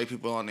got these white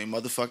people on their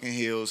motherfucking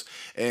heels,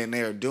 and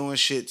they are doing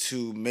shit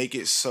to make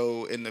it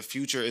so in the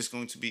future it's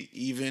going to be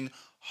even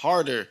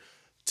harder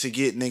to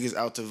get niggas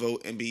out to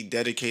vote and be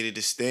dedicated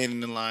to stand in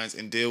the lines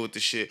and deal with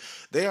the shit.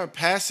 They are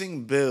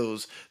passing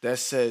bills that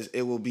says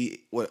it will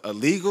be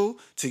illegal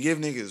to give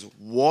niggas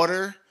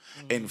water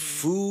and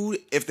food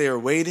if they are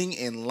waiting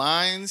in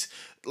lines.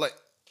 Like,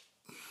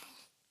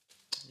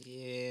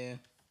 yeah.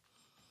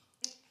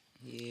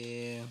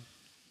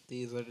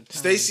 These are the times.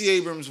 Stacey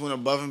Abrams went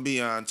above and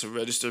beyond to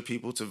register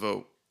people to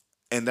vote,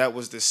 and that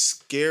was the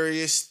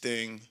scariest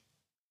thing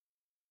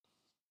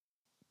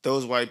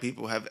those white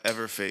people have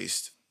ever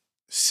faced.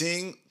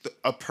 Seeing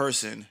a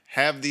person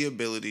have the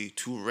ability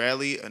to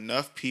rally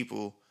enough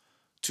people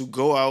to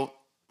go out,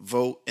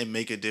 vote, and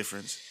make a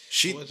difference.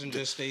 It wasn't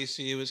just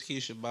Stacey; it was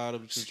Keisha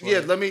Bottoms. Yeah,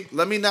 let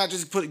me not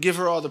just give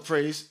her all the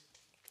praise.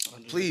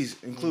 Please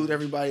include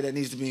everybody that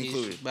needs to be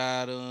included. Keisha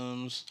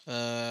Bottoms,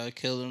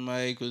 Killer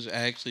Mike was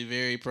actually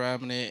very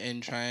prominent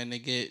in trying to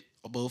get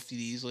both of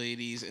these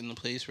ladies in the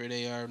place where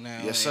they are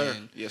now. Yes, sir.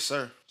 And yes,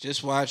 sir.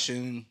 just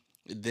watching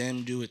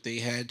them do what they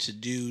had to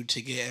do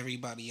to get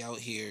everybody out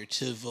here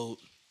to vote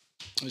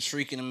was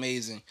freaking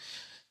amazing.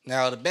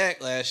 Now the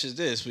backlash is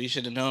this: we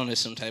should have known that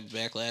some type of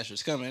backlash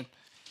was coming,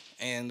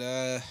 and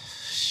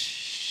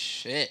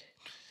shit.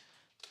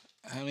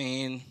 I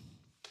mean,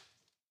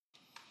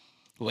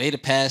 way to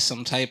pass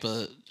some type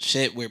of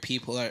shit where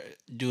people are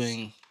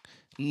doing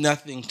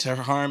nothing to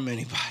harm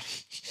anybody.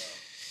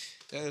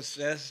 That's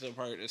the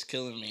part that's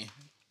killing me.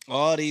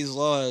 All these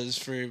laws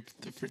for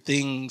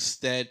things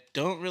that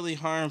don't really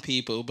harm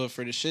people, but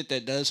for the shit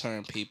that does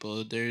harm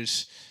people,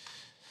 there's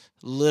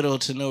little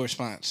to no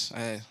response.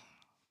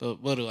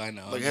 But what do I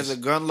know? Like, has a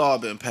gun law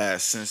been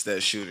passed since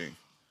that shooting?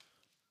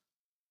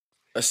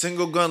 Has a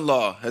single gun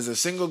law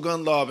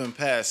been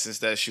passed since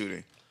that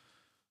shooting?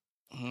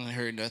 I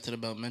heard nothing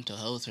about mental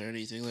health or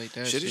anything like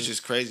that. Shit is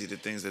just crazy, the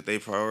things that they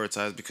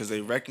prioritize, because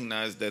they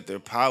recognize that their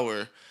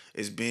power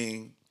is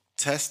being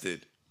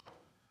tested.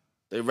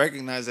 They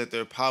recognize that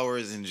their power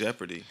is in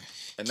jeopardy.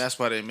 And that's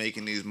why they're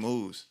making these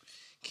moves.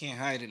 Can't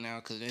hide it now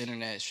because the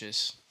internet's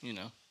just,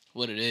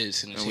 what it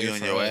is. And it's And we here on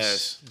for your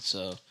us. ass.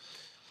 So,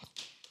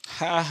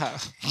 haha.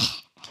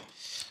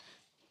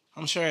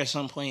 I'm sure at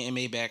some point it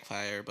may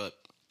backfire, but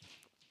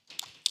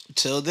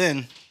till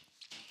then.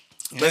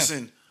 Yeah.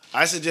 Listen,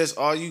 I suggest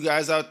all you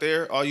guys out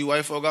there, all you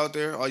white folk out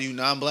there, all you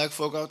non-black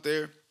folk out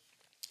there,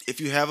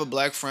 if you have a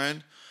black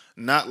friend,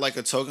 not like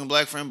a token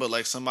black friend, but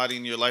like somebody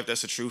in your life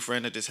that's a true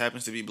friend that just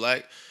happens to be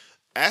black,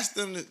 ask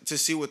them to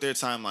see what their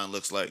timeline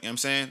looks like. You know what I'm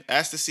saying?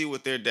 Ask to see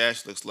what their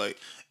dash looks like.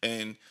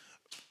 And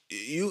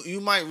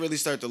you might really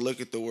start to look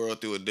at the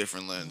world through a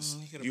different lens.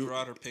 You get a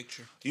broader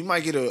picture. You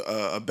might get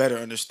a better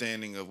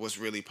understanding of what's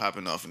really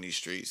popping off in these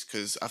streets.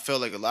 Because I feel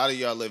like a lot of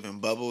y'all live in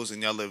bubbles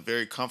and y'all live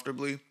very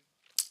comfortably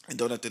and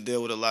don't have to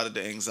deal with a lot of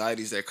the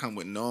anxieties that come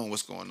with knowing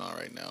what's going on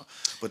right now.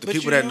 But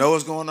people that know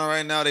what's going on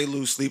right now, they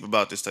lose sleep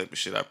about this type of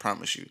shit, I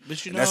promise you.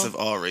 But and that's of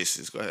all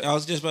races. Go ahead. I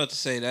was just about to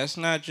say, that's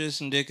not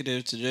just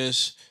indicative to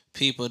just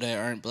people that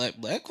aren't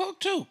black folk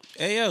too.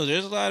 Hey yo,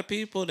 there's a lot of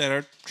people that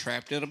are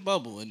trapped in a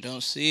bubble and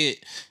don't see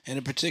it in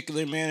a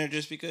particular manner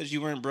just because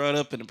you weren't brought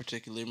up in a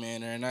particular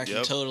manner, and I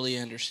can totally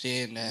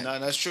understand that. No,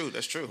 that's true.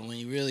 That's true. But when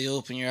you really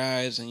open your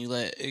eyes and you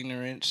let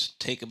ignorance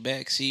take a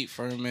back seat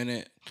for a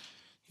minute,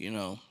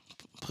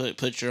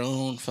 put your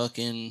own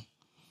fucking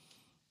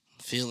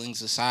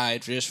feelings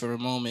aside just for a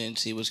moment and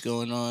see what's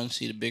going on,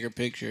 see the bigger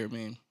picture. I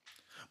mean,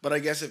 but I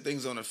guess if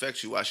things don't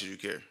affect you, why should you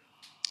care?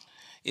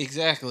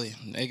 Exactly.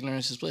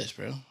 Ignorance is bliss,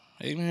 bro.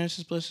 Ignorance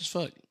is bliss as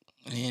fuck.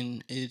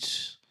 And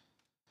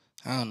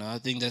I don't know. I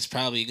think that's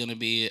probably going to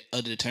be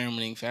a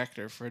determining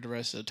factor for the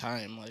rest of the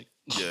time. Like,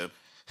 yeah.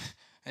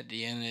 At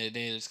the end of the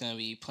day, there's going to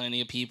be plenty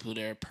of people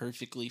that are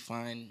perfectly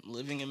fine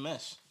living in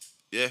mess.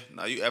 Yeah,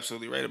 no, you're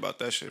absolutely right about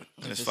that shit.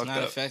 And it's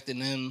not affecting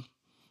them,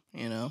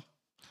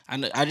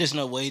 I just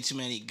know way too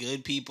many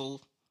good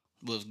people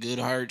with good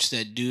hearts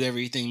that do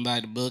everything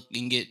by the book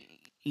and get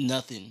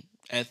nothing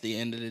at the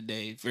end of the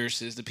day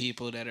versus the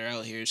people that are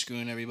out here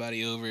screwing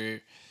everybody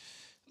over,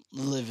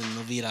 living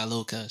la vida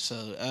loca.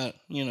 So,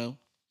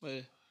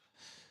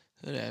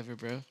 whatever,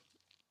 bro.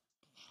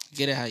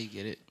 Get it how you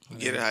get it.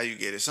 Whatever. Get it how you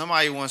get it.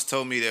 Somebody once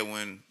told me that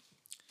when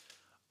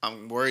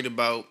I'm worried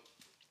about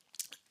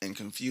and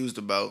confused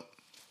about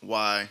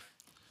why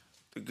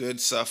the good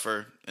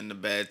suffer and the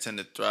bad tend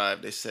to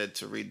thrive, they said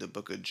to read the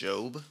book of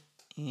Job.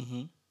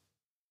 Mm-hmm.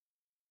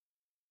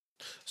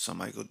 So I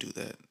might go do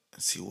that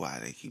and see why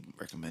they keep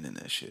recommending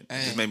that shit.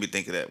 It just made me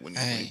think of that when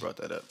you brought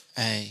that up.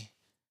 Hey,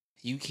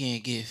 you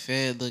can't get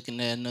fed looking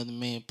at another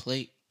man's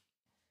plate.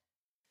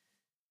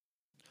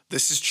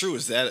 This is true.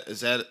 Is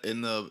that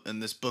in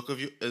this book of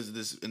you? Is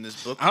this in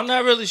this book? I'm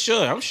not really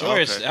sure. I'm sure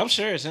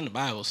it's in the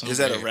Bible somewhere. Is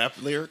that a rap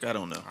lyric? I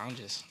don't know.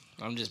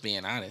 I'm just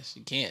being honest.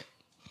 You can't.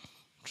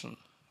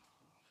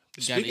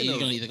 You're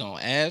either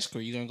gonna ask or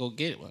you're gonna go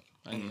get one.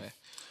 Anyway.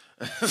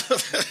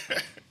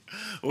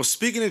 Well,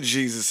 speaking of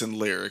Jesus and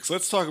lyrics,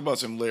 let's talk about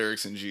some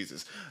lyrics in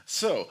Jesus.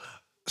 So,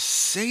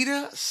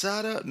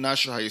 Sada, not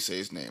sure how you say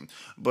his name,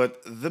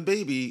 but the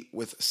baby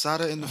with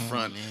Sada in the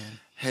front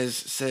has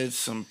said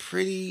some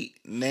pretty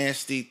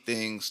nasty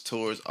things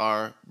towards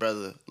our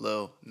brother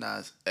Lil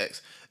Nas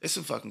X. It's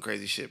some fucking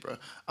crazy shit, bro.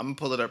 I'm gonna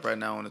pull it up right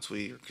now on the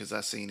Twitter because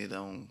I seen it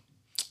on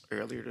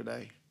earlier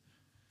today.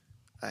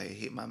 I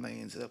hit my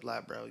man's up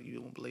like, bro, you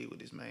don't believe what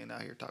this man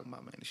out here talking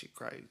about, man. This shit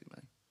crazy,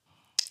 man.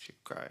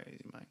 Shit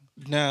crazy, man.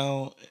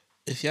 Now,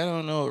 if y'all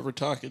don't know what we're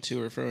talking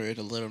to, referring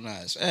to Lil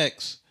Nas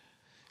X,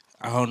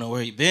 I don't know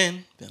where you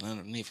been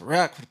underneath a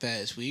rock for the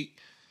past week.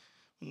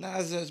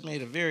 Nas has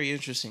made a very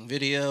interesting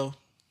video.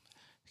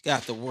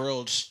 Got the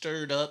world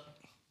stirred up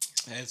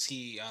as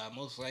he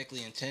most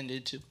likely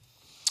intended to.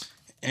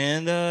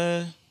 And,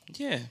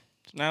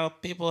 now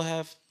people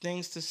have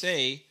things to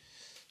say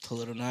to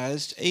Lil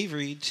Nas.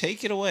 Avery,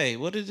 take it away.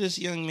 What did this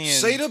young man...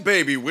 Sada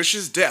Baby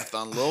wishes death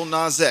on Lil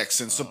Nas X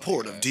in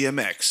support of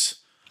DMX.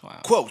 Wow.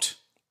 Quote,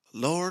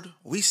 Lord,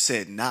 we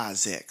said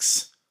Nas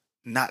X,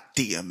 not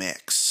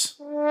DMX.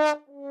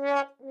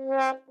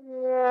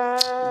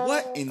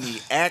 What in the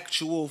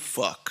actual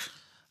fuck?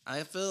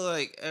 I feel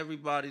like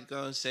everybody's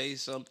gonna say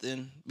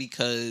something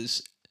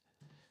because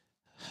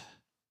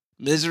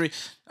Misery.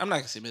 I'm not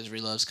gonna say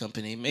Misery loves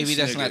company. Maybe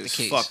that's not the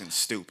case. Fucking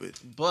stupid.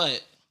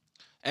 But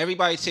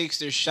everybody takes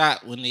their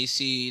shot when they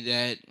see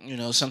that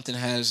something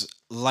has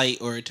light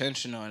or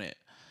attention on it,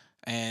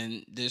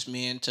 and this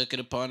man took it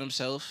upon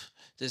himself.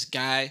 This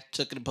guy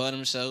took it upon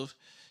himself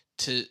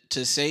to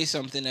say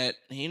something that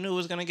he knew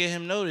was gonna get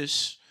him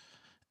noticed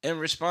in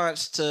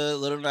response to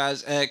Lil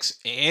Nas X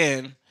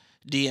and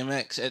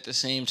DMX at the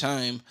same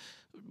time,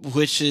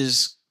 which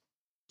is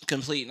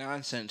complete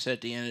nonsense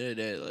at the end of the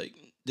day. Like,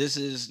 this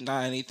is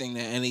not anything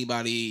that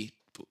anybody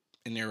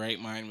in their right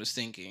mind was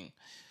thinking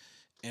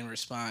in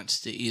response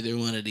to either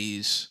one of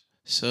these.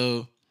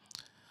 So,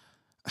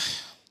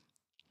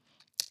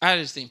 I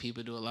just think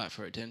people do a lot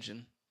for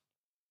attention.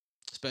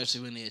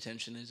 especially when the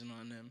attention isn't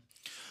on them.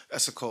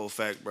 That's a cold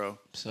fact, bro.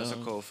 That's a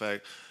So cold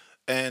fact.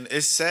 And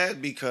it's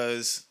sad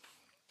because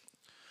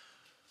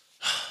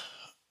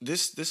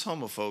this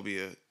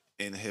homophobia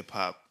in hip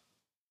hop,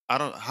 I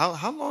don't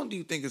how long do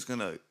you think it's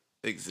gonna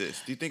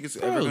exist? Do you think it's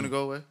ever bro, gonna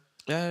go away?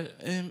 uh,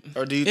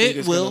 Or do you think it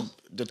it's will gonna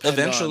depend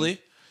eventually.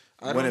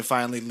 I on when don't. it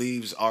finally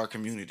leaves our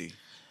community?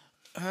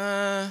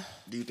 Uh,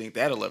 Do you think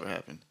that'll ever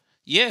happen?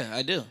 yeah,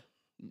 I do.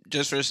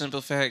 Just for a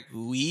simple fact,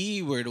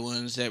 we were the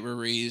ones that were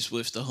raised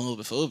with the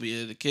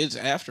homophobia. The kids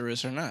after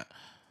us are not.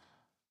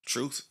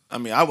 Truth. I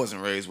mean, I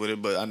wasn't raised with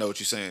it, but I know what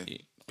you're saying.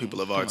 People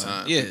of our Come on.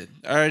 time. Yeah,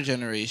 our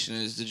generation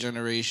is the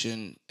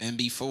generation and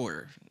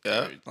before.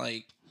 Yeah.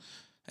 Like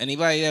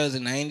anybody that was a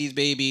 '90s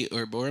baby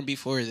or born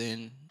before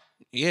then,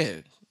 yeah,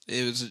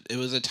 it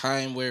was a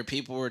time where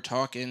people were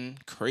talking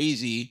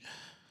crazy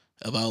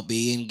about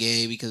being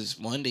gay because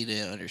one, they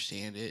didn't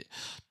understand it.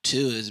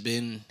 Two, it's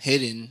been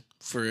hidden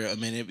for a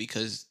minute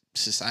because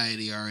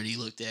society already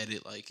looked at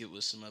it like it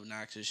was some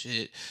obnoxious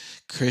shit.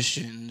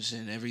 Christians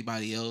and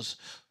everybody else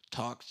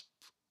talk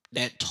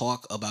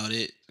about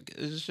it.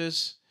 It's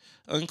just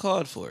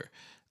uncalled for.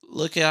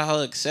 Look at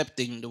how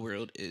accepting the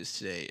world is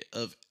today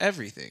of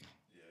everything.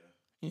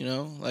 You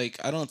know, like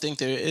I don't think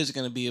there is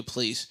going to be a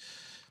place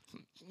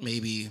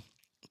maybe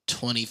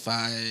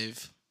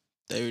 25,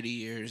 30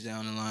 years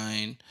down the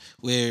line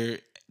where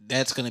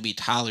that's going to be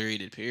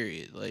tolerated,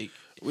 period. Like,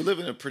 We live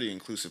in a pretty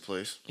inclusive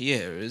place. yeah,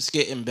 it's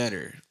getting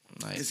better.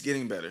 Like, It's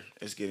getting better.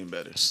 It's getting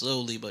better.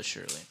 slowly but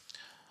surely.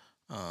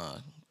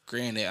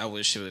 Granted, I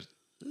wish it would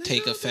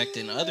take effect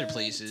in other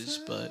places,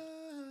 but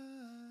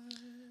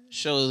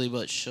slowly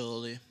but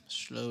surely.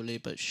 Slowly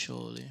but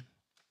surely.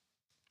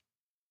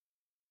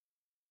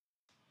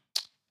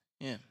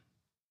 Yeah.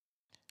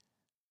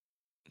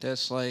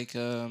 That's like,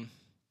 yeah,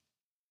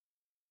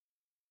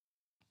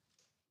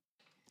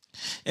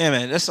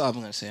 man, that's all I'm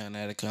going to say on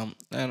that account.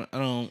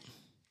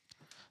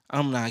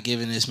 I'm not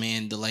giving this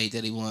man the light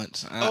that he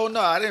wants. Oh no,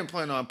 I didn't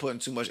plan on putting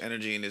too much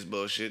energy in this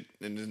bullshit,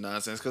 in this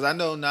nonsense, because I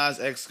know Nas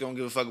X don't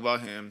give a fuck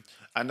about him.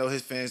 I know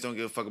his fans don't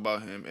give a fuck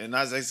about him, and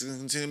Nas X is gonna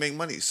continue to make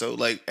money. So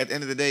like, at the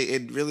end of the day,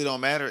 it really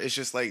don't matter. It's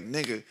just like,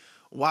 nigga,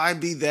 why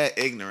be that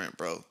ignorant,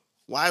 bro?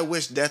 Why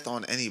wish death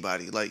on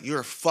anybody? Like,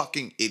 you're a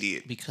fucking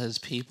idiot. Because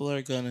people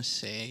are going to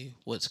say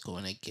what's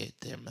going to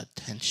get them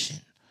attention.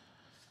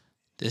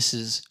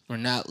 We're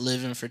not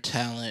living for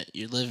talent.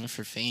 You're living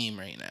for fame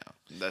right now.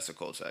 That's a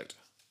cold fact.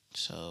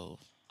 So,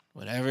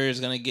 whatever is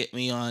going to get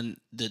me on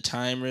the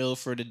time reel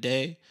for the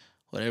day,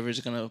 whatever is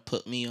going to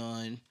put me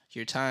on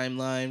your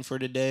timeline for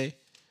the day,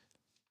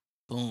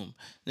 boom.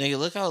 Nigga,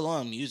 look how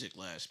long music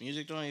lasts.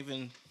 Music don't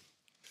even.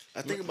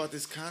 I think about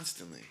this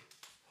constantly.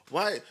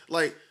 Why,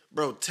 like,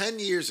 bro, 10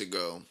 years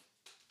ago,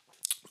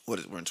 we're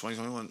in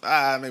 2021?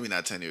 Maybe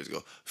not 10 years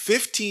ago.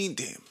 15,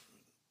 damn.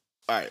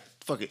 All right,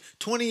 fuck it.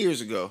 20 years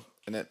ago,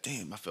 and that,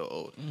 damn, I felt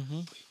old.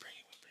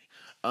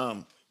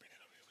 Mm-hmm.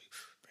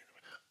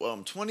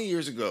 20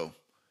 years ago,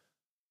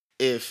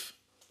 if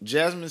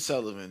Jasmine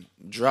Sullivan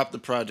dropped the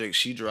project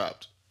she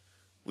dropped,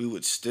 we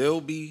would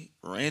still be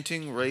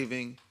ranting,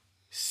 raving,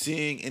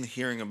 seeing and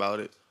hearing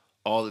about it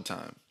all the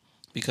time.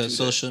 Because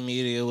social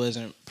media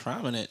wasn't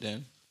prominent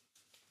then.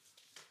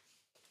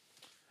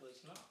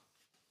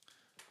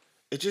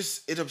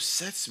 It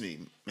upsets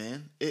me,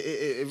 man.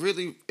 It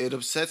really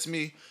upsets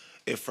me.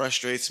 It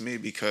frustrates me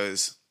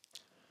because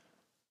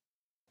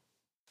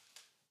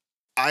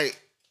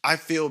I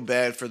feel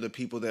bad for the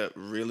people that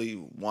really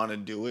want to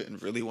do it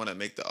and really want to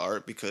make the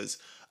art, because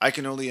I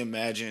can only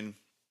imagine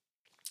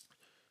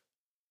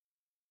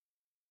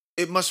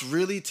it must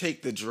really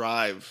take the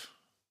drive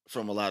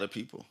from a lot of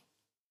people.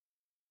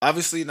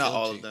 Obviously not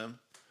all of them,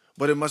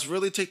 but it must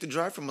really take the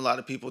drive from a lot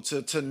of people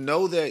to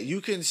know that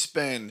you can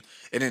spend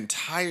an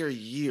entire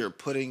year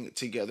putting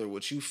together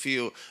what you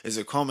feel is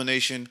a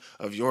culmination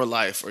of your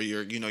life or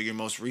your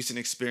most recent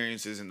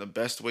experiences in the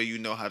best way you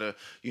know how to,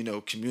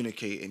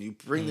 communicate, and you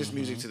bring this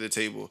music to the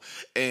table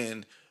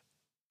and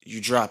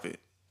you drop it.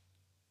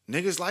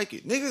 Niggas like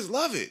it. Niggas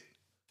love it.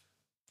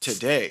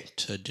 Today.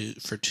 To do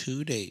for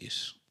 2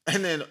 days.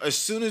 And then as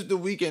soon as the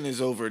weekend is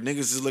over, niggas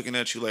is looking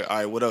at you like, all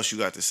right, what else you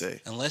got to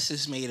say? Unless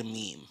it's made a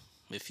meme.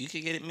 If you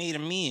could get it made a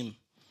meme,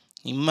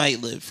 you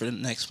might live for the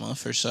next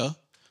month or so.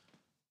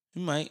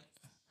 You might.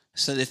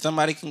 So if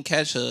somebody can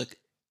catch a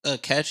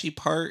catchy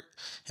part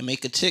and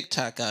make a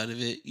TikTok out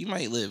of it, you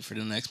might live for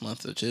the next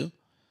month or two.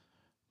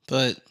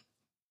 But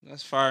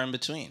that's far in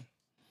between.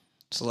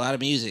 There's a lot of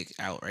music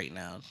out right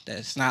now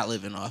that's not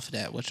living off of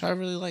that, which I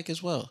really like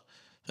as well.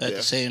 But at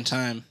the same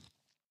time,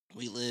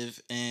 we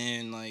live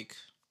in like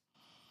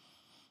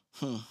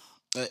an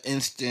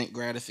instant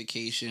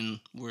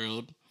gratification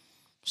world.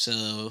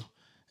 So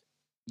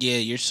yeah,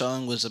 your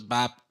song was a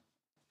bop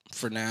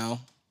for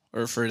now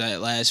or for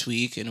that last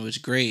week, and it was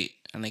great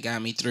and it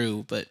got me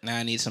through, but now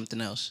I need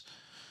something else.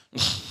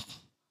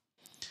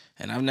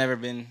 And I've never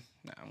been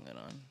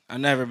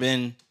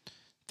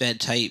that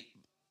type.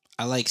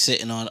 I like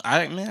sitting on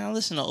I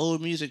listen to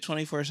old music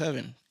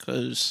 24/7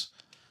 cuz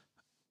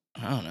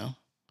I don't know.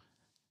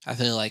 I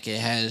feel like it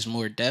has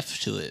more depth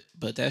to it,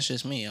 but that's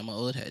just me. I'm an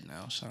old head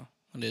now, so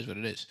it is what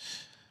it is.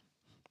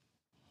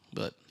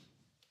 But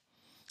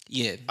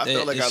yeah, I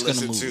felt like I it's gonna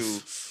listened to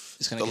move.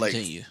 It's gonna the like.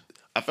 continue.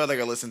 I felt like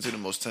I listened to the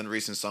most 10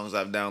 recent songs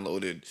I've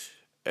downloaded,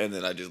 and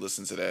then I just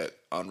listen to that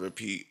on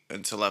repeat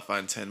until I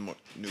find 10 more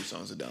new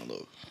songs to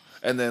download,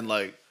 and then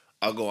like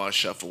I'll go on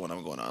shuffle when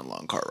I'm going on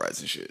long car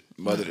rides and shit.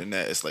 But other than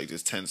that, it's like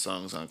just 10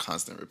 songs on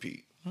constant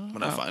repeat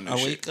when I find new I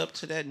shit. wake up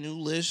to that new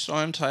list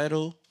on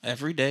Tidal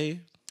every day.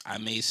 I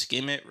may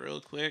skim it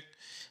real quick.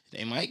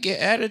 They might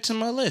get added to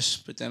my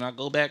list, but then I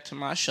go back to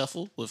my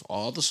shuffle with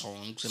all the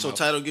songs. So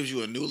Tidal gives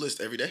you a new list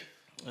every day?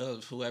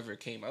 Of whoever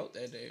came out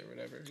that day or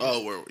whatever.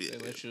 Oh, well, yeah. They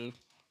let you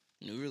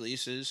new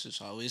releases.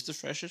 It's always the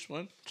freshest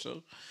one.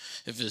 So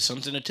if it's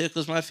something that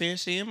tickles my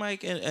fancy, it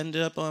might end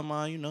up on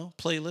my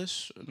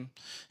playlist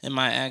and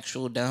my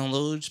actual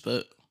downloads.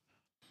 But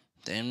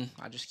then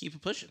I just keep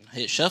it pushing.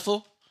 Hit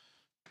shuffle.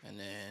 And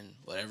then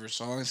whatever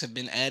songs have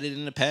been added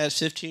in the past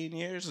 15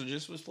 years, I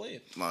just was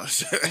playing.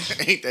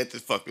 Ain't that the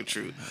fucking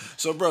truth?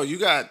 So, bro, you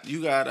got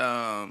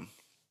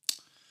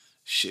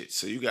shit.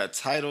 So you got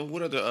Tidal.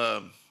 What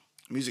other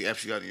music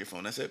apps you got on your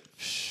phone? That's it.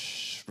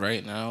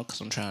 Right now,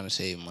 because I'm trying to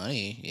save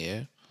money.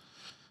 Yeah,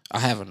 I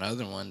have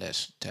another one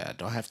that I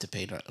don't have to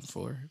pay nothing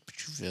for. But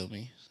you feel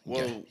me?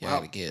 Well,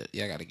 y'all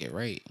gotta get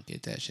right and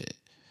get that shit.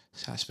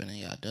 Stop spending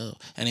y'all dough.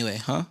 Anyway,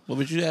 huh? What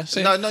would you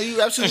say? No,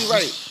 you absolutely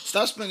right.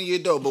 Stop spending your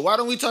dough. But why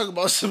don't we talk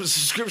about some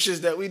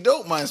subscriptions that we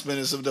don't mind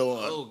spending some dough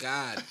on? Oh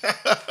God.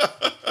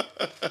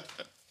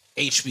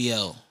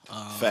 HBO.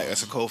 Fact.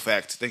 That's a cold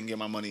fact. They can get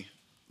my money.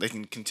 They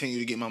can continue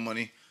to get my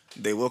money.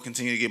 They will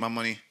continue to get my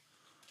money.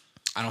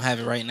 I don't have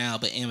it right now,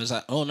 but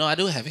Amazon. Oh no, I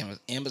do have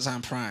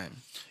Amazon Prime.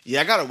 Yeah,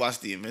 I gotta watch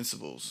the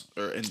Invincibles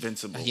or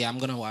Invincible. Yeah, I'm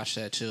gonna watch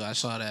that too. I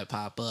saw that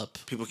pop up.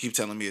 People keep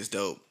telling me it's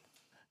dope.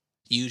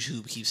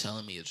 YouTube keeps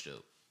telling me it's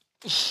dope.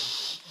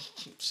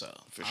 So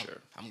for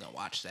sure, I'm gonna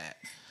watch that.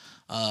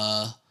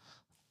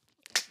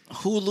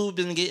 Hulu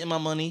been getting my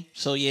money,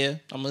 so yeah,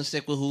 I'm gonna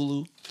stick with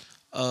Hulu.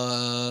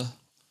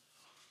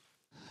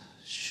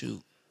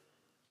 Shoot,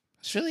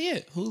 that's really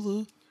it.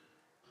 Hulu,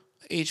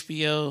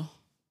 HBO,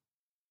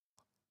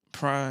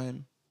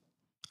 Prime.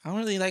 I don't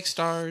really like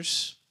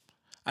Stars.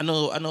 I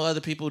know other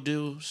people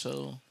do,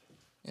 so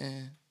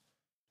yeah.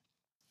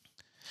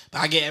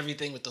 But I get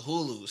everything with the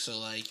Hulu, so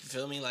like you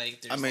feel me?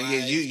 Like I mean,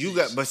 yeah, you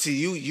got, but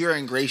see, you're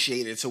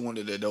ingratiated to one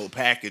of the dope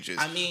packages.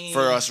 I mean,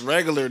 for us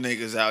regular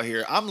niggas out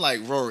here, I'm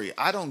like Rory.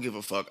 I don't give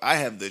a fuck. I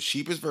have the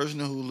cheapest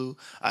version of Hulu.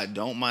 I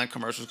don't mind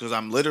commercials because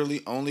I'm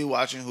literally only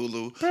watching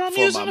Hulu for my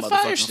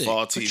motherfucking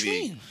fall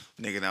TV.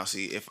 Nigga, now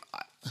see if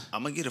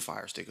I'm gonna get a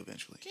Fire Stick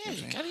eventually. Yeah,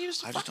 you gotta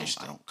use the Fire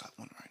Stick. I don't got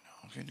one right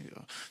now. Okay,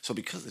 nigga. So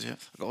because of that,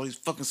 I got all these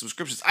fucking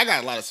subscriptions. I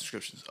got a lot of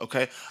subscriptions.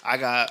 Okay, I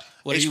got.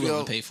 What HBO, are you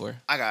willing to pay for?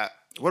 I got.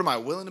 What am I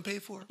willing to pay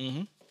for?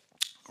 Mm-hmm.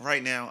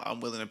 Right now, I'm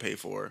willing to pay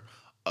for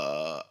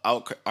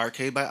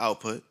Arcade by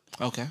Output.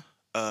 Okay.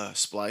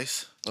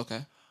 Splice.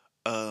 Okay.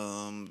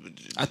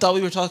 I thought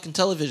we were talking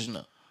television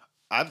though.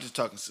 I'm just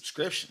talking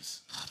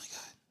subscriptions. Oh my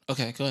god.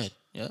 Okay, go ahead.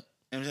 Yep. You know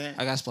what I'm saying?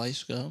 I got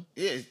Splice. Go.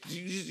 Yeah,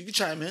 you can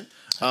chime in.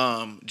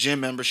 Gym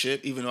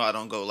membership, even though I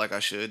don't go like I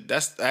should.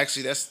 That's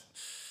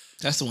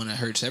the one that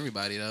hurts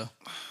everybody though.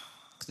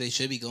 They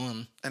should be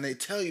going. And they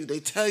tell you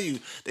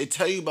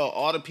about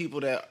all the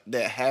people that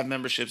have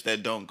memberships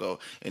that don't go.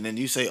 And then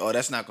you say, oh,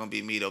 that's not going to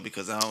be me, though,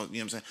 because I don't, you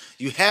know what I'm saying?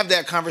 You have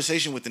that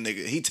conversation with the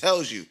nigga. He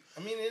tells you. I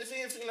mean, if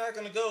you're not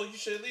going to go, you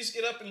should at least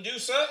get up and do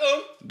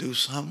something. Do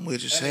something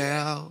with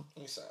yourself.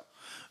 Let me stop.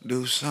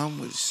 Do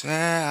something with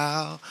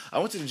yourself. I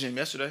went to the gym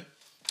yesterday.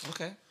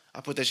 Okay. I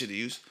put that shit to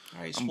use.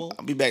 All right,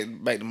 I'll be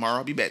back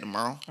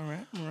tomorrow. All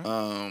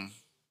right.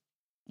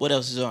 What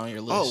else is on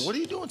your list? Oh, what are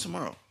you doing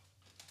tomorrow?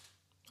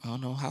 I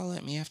don't know. Holler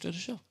at me after the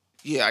show.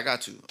 Yeah, I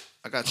got to.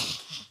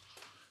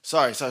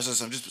 Sorry.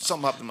 Just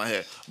something popped in my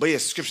head. But yeah,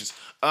 subscriptions.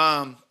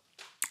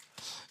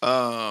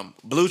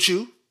 Blue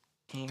Chew.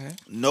 Okay.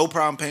 No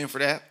problem paying for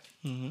that.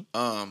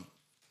 Mm-hmm.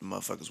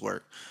 Motherfuckers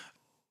work.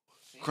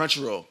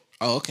 Crunchyroll.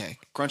 Oh, okay.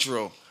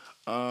 Crunchyroll.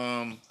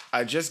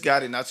 I just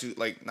got it not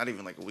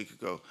even like a week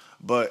ago,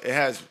 but it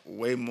has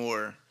way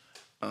more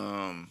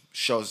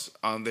shows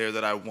on there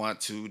that I want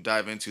to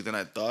dive into than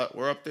I thought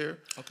were up there.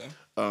 Okay.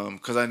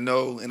 Because I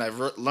know and I've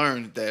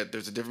learned that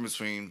there's a difference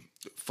between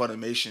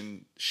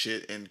Funimation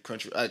shit and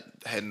Crunchyroll. I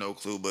had no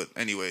clue, but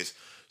anyways,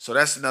 so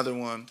that's another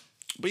one.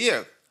 But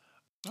yeah.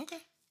 Okay.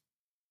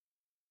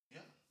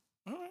 Yeah.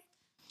 All right.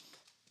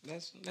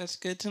 That's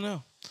good to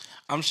know.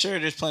 I'm sure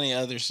there's plenty of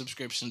other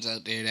subscriptions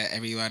out there that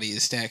everybody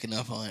is stacking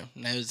up on.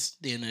 That was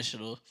the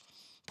initial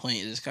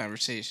point of this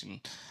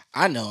conversation.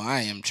 I know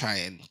I am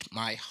trying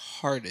my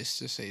hardest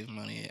to save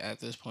money at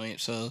this point.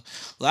 So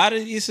a lot of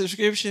these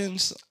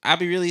subscriptions, I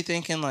be really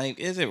thinking like,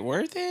 is it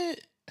worth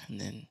it?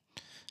 And then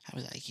I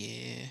was like,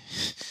 yeah.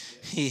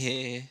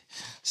 Yeah.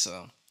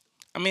 So,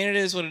 I mean, it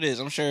is what it is.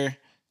 I'm sure,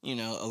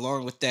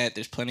 along with that,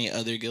 there's plenty of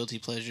other guilty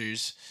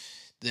pleasures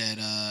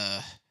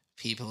that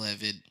people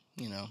have,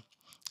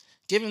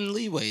 given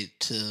leeway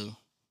to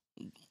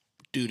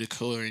due to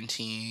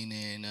quarantine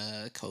and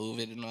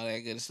COVID and all that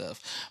good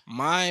stuff.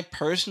 Mine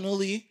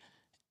personally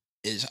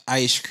is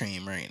ice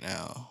cream right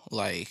now.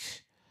 Like,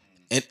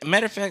 and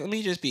matter of fact, let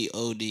me just be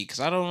OD because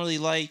I don't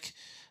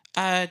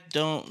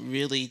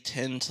really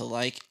tend to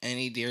like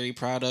any dairy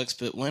products,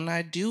 but when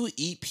I do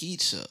eat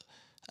pizza,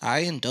 I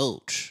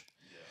indulge.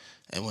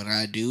 And when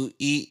I do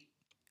eat,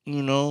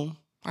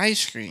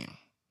 ice cream,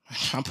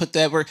 I put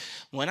that word.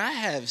 When I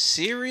have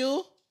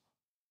cereal,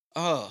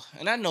 oh,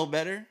 and I know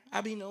better.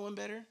 I be knowing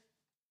better.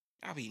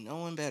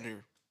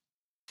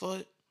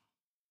 But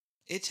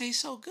it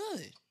tastes so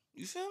good.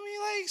 You feel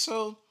me? Like,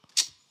 so,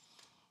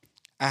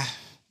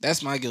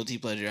 that's my guilty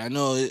pleasure. I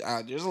know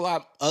there's a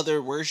lot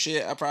other worse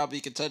shit I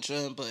probably could touch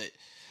on, but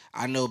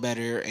I know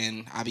better,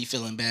 and I be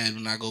feeling bad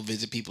when I go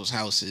visit people's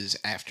houses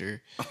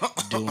after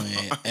doing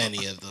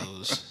any of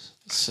those.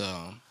 So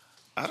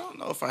I don't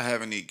know if I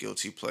have any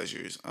guilty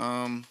pleasures.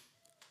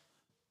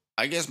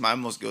 I guess my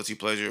most guilty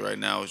pleasure right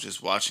now is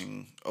just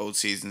watching old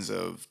seasons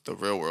of The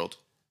Real World.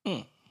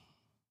 mm,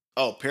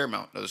 Oh,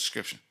 Paramount, no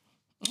subscription.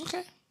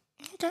 okay.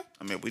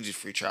 I mean, we just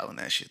free trialing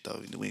that shit though.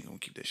 We ain't gonna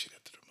keep that shit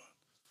after the month.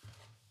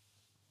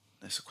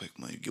 That's a quick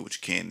month. You get what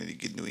you can, then you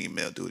get a new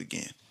email. Do it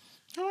again.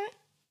 All right.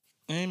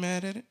 I ain't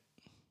mad at it.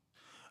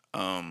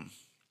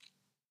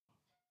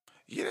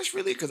 Yeah, that's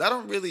really because I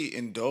don't really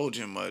indulge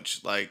in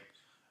much. Like,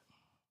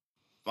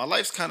 my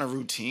life's kind of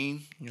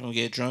routine. You don't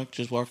get drunk,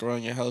 just walk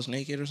around your house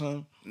naked or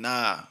something?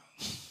 Nah.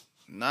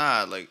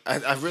 Like,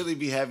 I really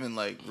be having,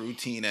 like,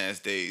 routine ass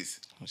days.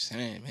 I'm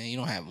saying, man, you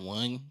don't have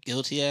one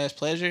guilty ass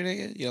pleasure,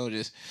 nigga? You don't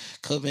just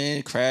come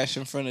in, crash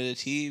in front of the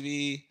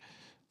TV,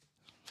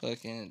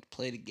 fucking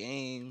play the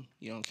game.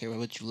 You don't care about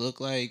what you look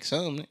like,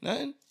 something,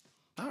 nothing?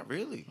 Not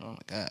really. Oh my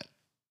God.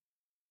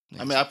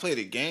 I mean, I played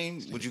a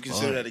game. Would you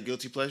consider that a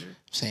guilty pleasure? I'm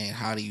saying,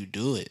 how do you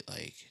do it?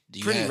 Like, do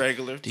you pretty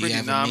regular.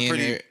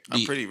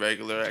 I'm pretty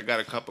regular. I got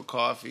a cup of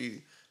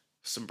coffee,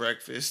 some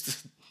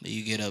breakfast. Do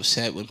you get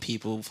upset when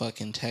people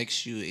fucking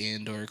text you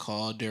and or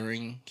call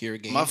during your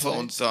game? My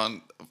phone's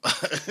on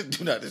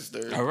do not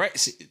disturb. All right,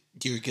 see,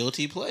 your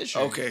guilty pleasure.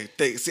 Okay,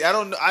 thanks. See,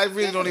 I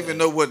really don't even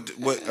know what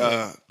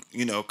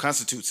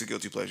constitutes a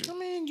guilty pleasure. I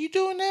mean, you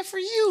doing that for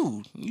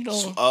you. You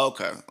don't.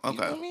 Okay. You know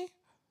what I mean?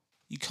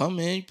 You come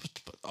in,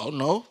 oh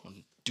no,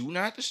 do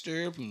not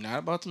disturb. You're not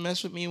about to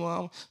mess with me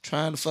while I'm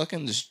trying to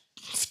fucking just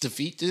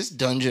defeat this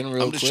dungeon real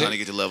quick. I'm just trying to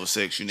get to level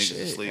 6. You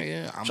niggas asleep.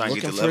 Yeah, I'm trying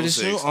looking to get to for level this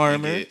 6 new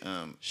armor. Get,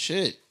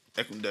 Shit.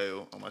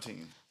 Equindale on my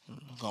team.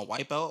 I'm gonna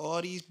wipe out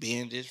all these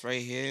bandits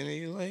right here. And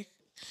you're like,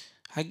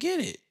 I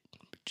get it.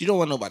 But you don't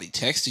want nobody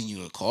texting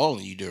you and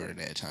calling you during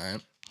that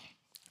time.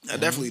 I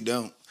definitely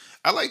don't.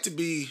 I like to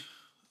be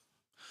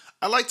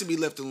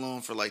left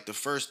alone for like the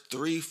first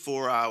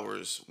 3-4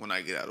 hours when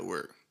I get out of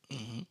work.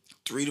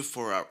 3 to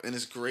 4 hours. And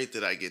it's great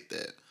that I get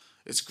that.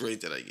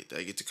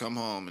 I get to come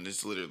home and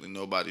there's literally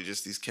nobody,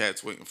 just these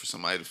cats waiting for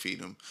somebody to feed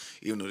them.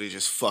 Even though they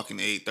just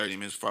fucking ate 30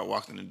 minutes before I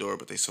walked in the door,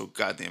 but they so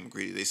goddamn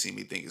greedy. They see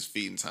me think it's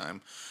feeding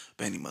time.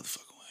 But any motherfucking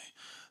way.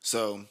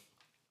 So,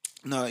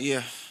 no,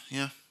 yeah.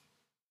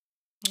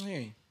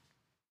 Hey.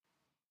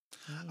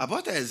 I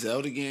bought that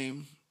Zelda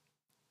game,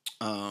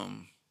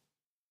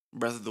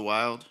 Breath of the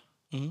Wild.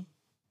 Mm-hmm.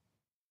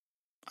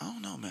 I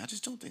don't know, man. I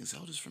just don't think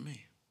Zelda's for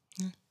me.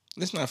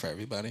 It's not for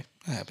everybody.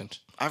 It happens.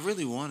 I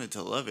really wanted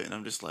to love it, and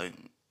I'm just like...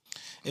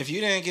 If you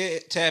didn't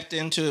get tapped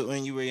into it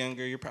when you were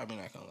younger, you're probably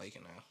not going to like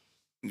it now.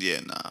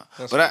 Yeah, nah.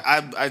 That's but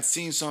I'd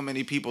seen so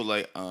many people,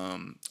 like,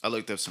 I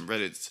looked up some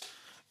Reddits,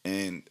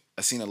 and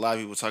I seen a lot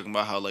of people talking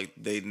about how, like,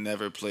 they'd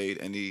never played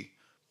any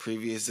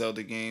previous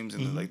Zelda games,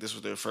 and like, this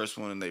was their first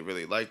one, and they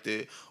really liked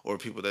it. Or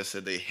people that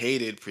said they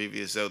hated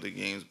previous Zelda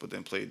games, but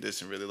then played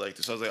this and really liked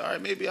it. So I was like, all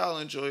right, maybe I'll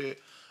enjoy it.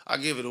 I'll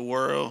give it a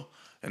whirl.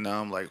 And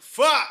now I'm like,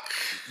 fuck!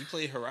 You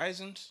played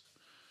Horizons?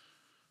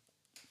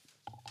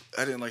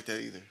 I didn't like that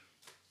either.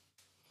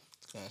 I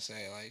was going to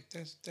say, like,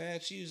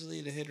 that's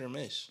usually the hit or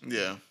miss.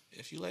 Yeah.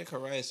 If you like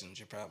Horizons,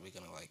 you're probably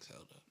going to like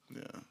Zelda.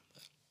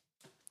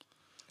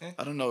 Yeah.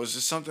 I don't know. It's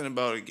just something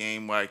about a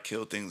game where I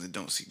kill things and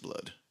don't see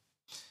blood.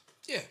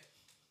 Yeah.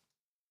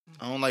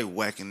 I don't like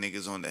whacking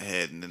niggas on the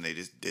head and then they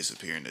just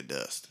disappear in the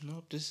dust.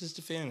 Nope, this is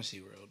the fantasy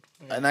world.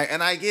 And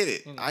I get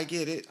it. I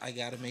get it. I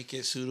gotta make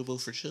it suitable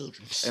for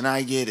children. And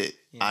I get it.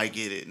 Yeah. I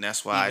get it. And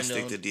that's why I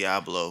stick to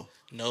Diablo.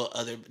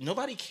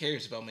 Nobody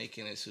cares about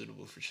making it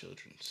suitable for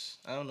children.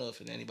 I don't know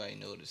if anybody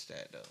noticed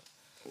that though.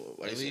 Well,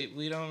 like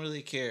we don't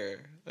really care.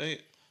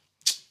 Like,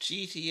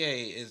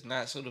 GTA is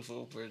not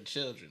suitable for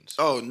children.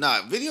 Oh,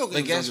 nah. Video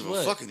games don't give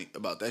a fuck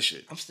about that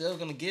shit. I'm still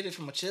gonna get it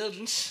for my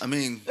children. I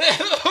mean,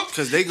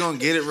 because they gonna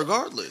get it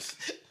regardless.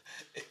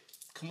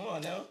 Come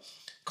on now.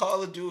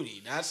 Call of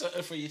Duty, not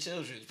something for your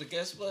children. But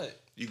guess what?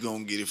 You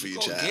gonna get it for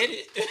your child. Get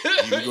it.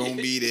 You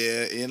gonna be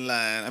there in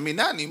line. I mean,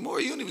 not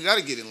anymore. You don't even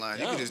gotta get in line.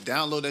 You can just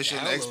download that shit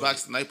on the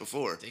Xbox the night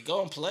before. They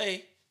go and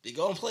play. They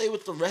go and play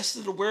with the rest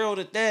of the world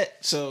at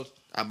that. So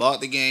I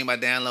bought the game. I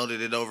downloaded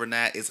it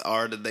overnight. It's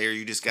already there.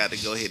 You just got to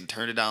go ahead and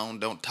turn it on.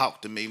 Don't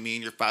talk to me. Me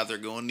and your father are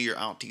going to your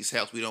auntie's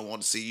house. We don't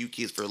want to see you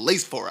kids for at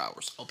least 4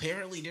 hours.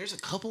 Apparently, there's a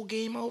couple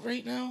game out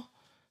right now.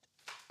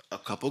 A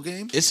couple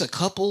games? It's a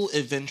couple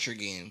adventure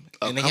game,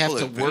 and they have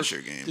to work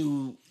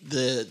through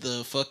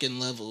the fucking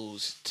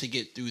levels to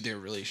get through their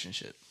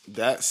relationship.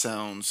 That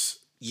sounds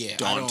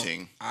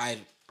daunting. I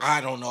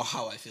don't know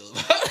how I feel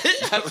about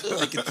it. I feel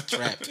like it's a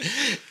trap.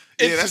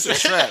 That's a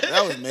trap.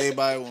 That was made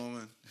by a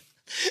woman.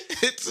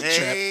 It's a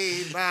trap.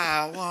 Made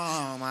by a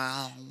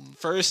woman.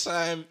 First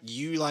time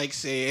you like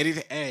say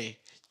anything, hey,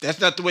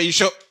 that's not the way you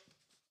show.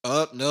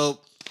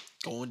 Nope.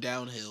 Going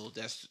downhill.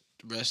 That's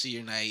the rest of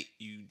your night.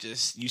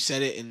 You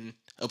said it in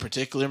a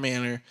particular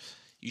manner.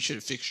 You should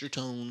have fixed your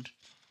tone.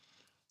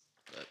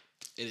 But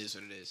it is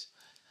what it is.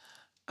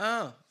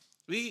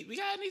 We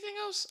got anything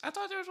else? I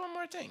thought there was one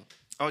more thing.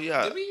 Oh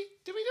yeah. Did we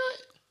do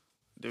it?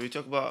 Did we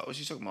talk about what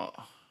you talking about?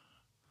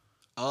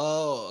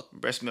 Oh,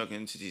 breast milk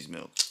and titties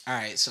milk. All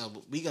right, so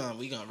we gonna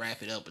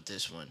wrap it up with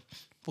this one.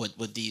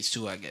 With these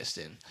two, I guess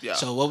then. Yeah.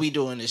 So what we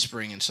doing this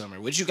spring and summer?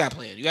 What you got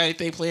planned? You got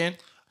anything planned?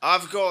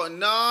 I've got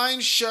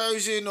 9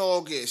 shows in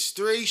August,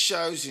 3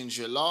 shows in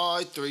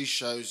July, 3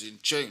 shows in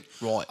June.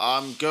 Right.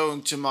 I'm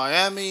going to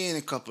Miami in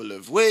a couple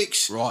of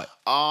weeks. Right.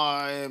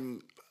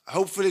 I'm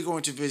hopefully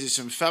going to visit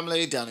some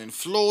family down in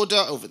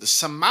Florida over the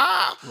summer.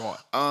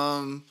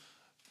 Right.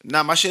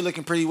 Now my shit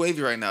looking pretty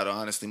wavy right now though,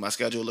 honestly. My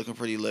schedule looking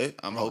pretty lit.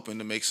 I'm hoping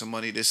to make some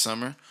money this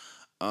summer.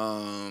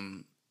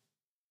 Hoping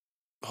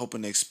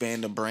to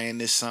expand the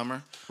brand this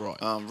summer. Right.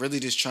 Really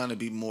just trying to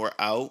be more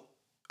out.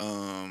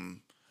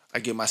 I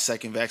get my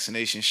second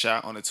vaccination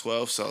shot on the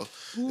 12th, so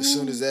as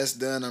soon as that's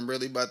done, I'm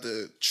really about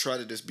to try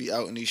to just be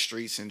out in these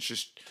streets and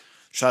just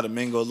try to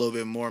mingle a little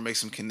bit more, make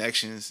some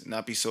connections,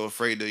 not be so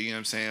afraid to, you know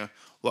what I'm saying,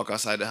 walk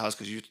outside the house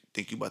because you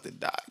think you about to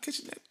die,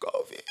 catching that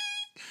COVID.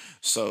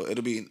 So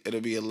it'll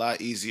be a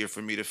lot easier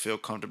for me to feel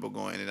comfortable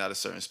going in and out of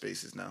certain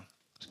spaces now.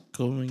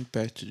 Going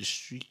back to the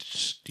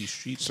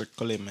streets are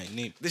calling my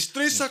name. The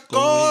streets are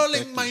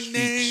calling my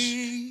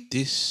name.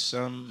 This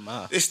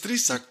summer. The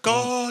streets are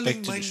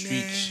calling my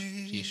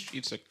name. The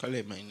streets are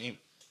calling my name.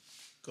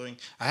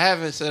 I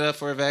haven't set up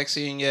for a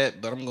vaccine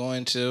yet, but I'm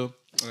going to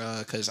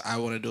because I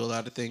want to do a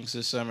lot of things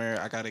this summer.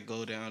 I got to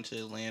go down to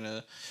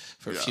Atlanta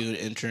for a few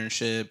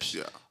internships.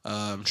 Yeah.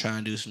 I'm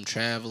trying to do some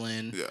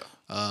traveling.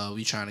 Yeah.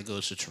 We trying to go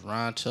to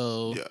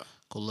Toronto. Yeah.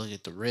 Go look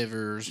at the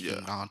rivers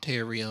in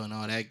Ontario and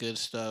all that good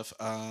stuff.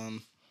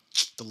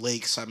 The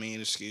lakes,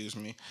 excuse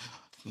me.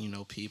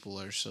 People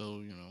are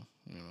so,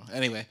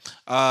 Anyway,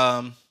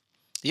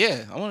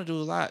 yeah, I want to do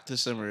a lot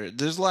this summer.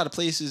 There's a lot of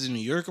places in New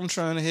York I'm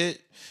trying to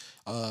hit.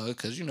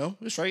 Because,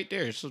 it's right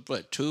there. It's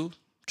what,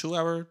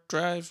 2-hour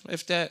drive,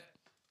 if that,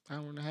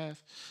 hour and a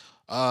half.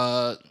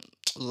 A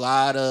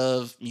lot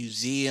of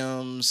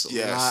museums.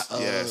 Yes.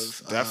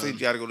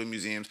 Definitely got to go to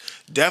museums.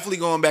 Definitely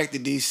going back to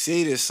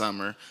DC this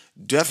summer.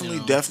 Definitely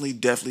going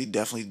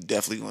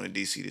to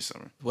DC this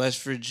summer.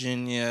 West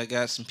Virginia, I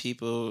got some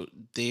people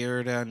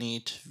there that I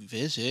need to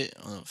visit,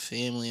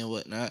 family and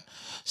whatnot.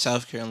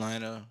 South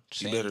Carolina,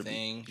 same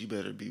thing. You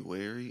better be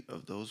wary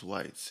of those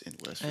whites in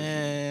West Virginia.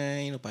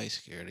 Ain't nobody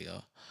scared of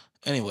y'all.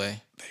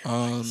 Anyway,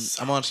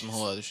 I'm on some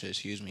whole other shit.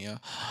 Excuse me,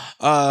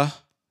 y'all.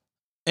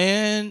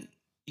 And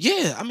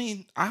yeah,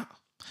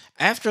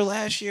 after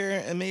last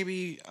year, and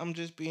maybe I'm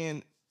just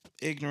being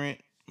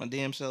ignorant my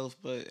damn self,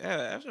 but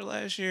after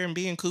last year and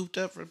being cooped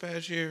up for the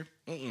past year,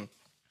 if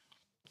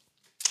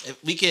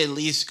we could at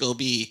least go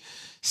be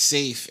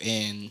safe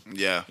and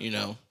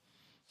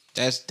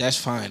that's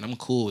fine. I'm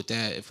cool with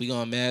that. If we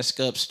gonna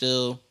mask up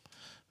still,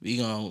 we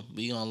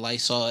gonna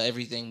Lysol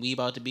everything we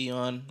about to be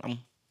on.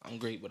 I'm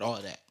great with all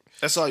of that.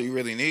 That's all you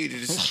really need.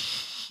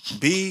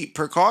 Just be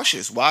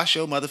precautious. Wash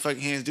your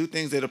motherfucking hands. Do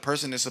things that a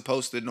person is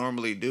supposed to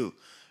normally do.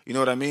 You know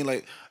what I mean?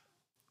 Like,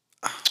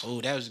 oh,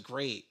 that was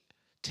great.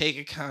 Take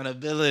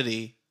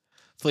accountability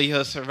for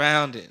your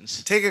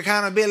surroundings. Take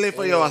accountability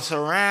for your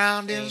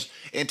surroundings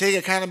and take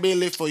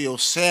accountability for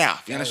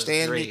yourself. You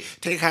understand me?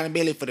 Take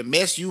accountability for the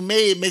mess you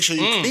made. Make sure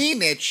you clean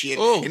that shit.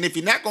 Ooh. And if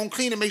you're not going to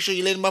clean it, make sure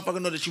you let the motherfucker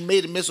know that you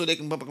made a mess so they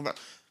can motherfucker.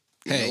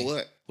 You know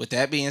what? With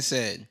that being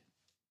said,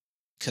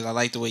 because I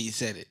like the way you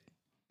said it.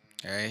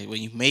 All right?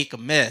 When you make a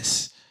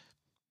mess,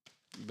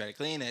 you better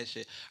clean that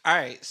shit. All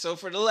right. So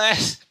for the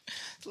last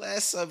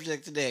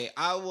subject today,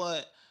 I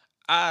want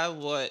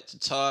to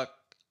talk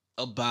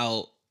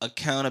about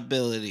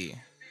accountability.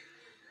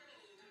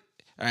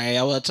 All right,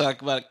 I want to talk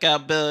about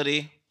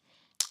accountability.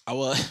 I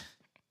want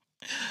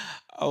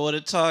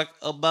to talk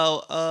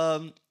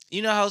about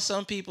you know how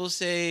some people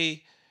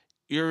say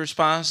you're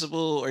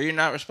responsible or you're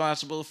not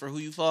responsible for who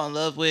you fall in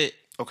love with.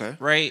 Okay.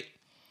 Right?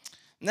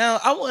 Now,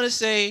 I want to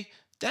say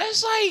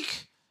that's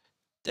like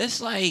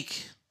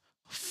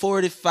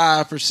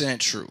 45%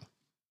 true.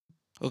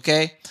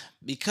 Okay?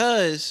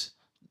 Because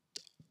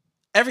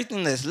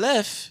everything that's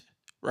left,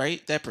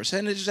 right? That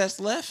percentage that's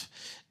left,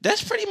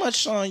 that's pretty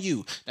much on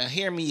you. Now,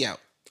 hear me out.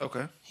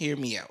 Okay. Hear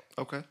me out.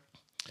 Okay.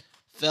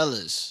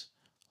 Fellas,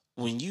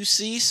 when you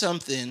see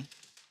something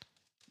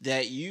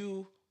that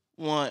you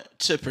want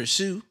to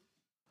pursue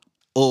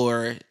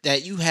or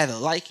that you had a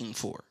liking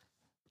for,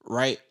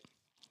 right?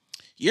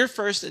 Your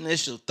first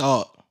initial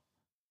thought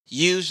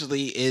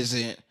usually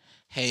isn't,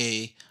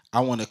 hey,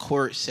 I want to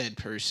court said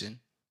person.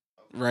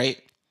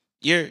 right?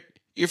 Your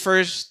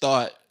first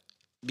thought,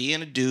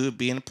 being a dude,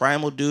 being a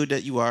primal dude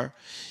that you are,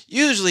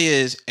 usually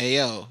is, "Hey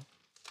yo,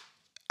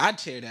 I'd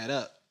tear that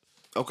up."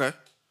 Okay.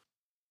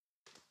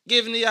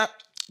 Given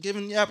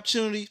given the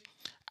opportunity,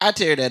 I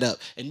tear that up.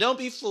 And don't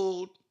be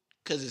fooled,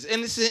 because as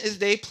innocent as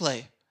they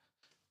play,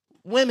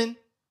 women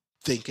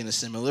think in a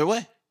similar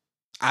way.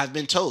 I've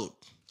been told.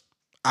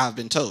 I've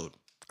been told.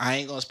 I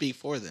ain't gonna speak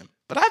for them,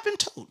 but I've been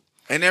told.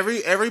 And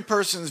every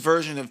person's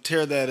version of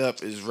tear that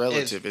up is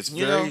relative. It's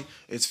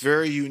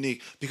very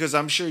unique because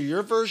I'm sure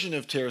your version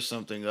of tear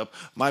something up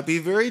might be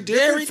very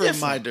different from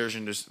my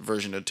version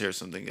of tear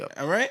something up.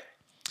 All right.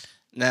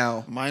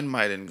 Now, mine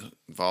might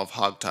involve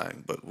hog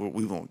tying, but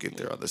we won't get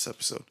there on this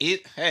episode.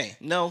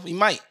 No, we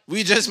might.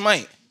 We just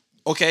might.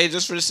 Okay,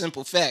 just for the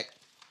simple fact.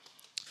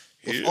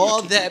 With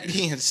all that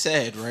being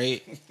said,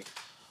 right?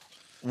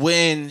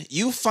 When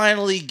you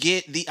finally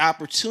get the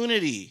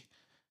opportunity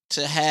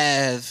to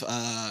have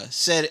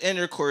said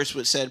intercourse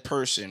with said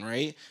person,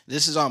 right?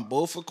 This is on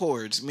both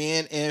accords,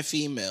 man and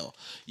female.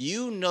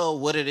 You know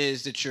what it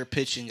is that you're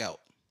pitching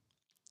out.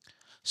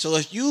 So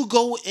if you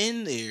go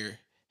in there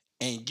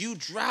and you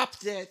drop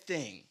that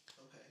thing,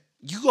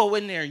 you go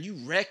in there and you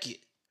wreck it.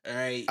 All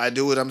right. I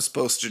do what I'm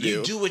supposed to do.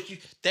 You do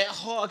that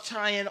hog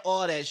tying,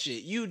 all that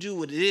shit. You do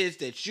what it is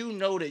that you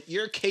know that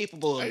you're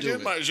capable of doing. I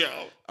did my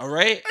job. All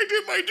right. I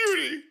did my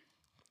duty.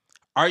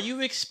 Are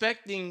you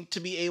expecting to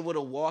be able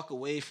to walk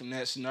away from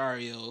that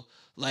scenario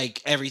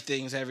like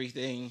everything's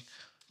everything?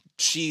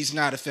 She's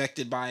not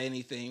affected by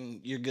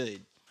anything. You're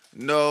good.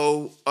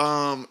 No.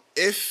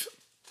 If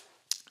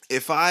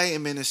I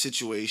am in a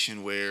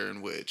situation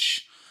in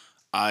which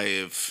I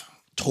have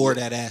tore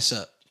that ass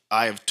up.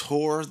 I have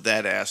tore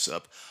that ass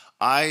up.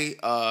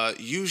 I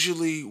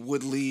usually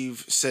would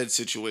leave said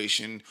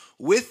situation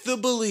with the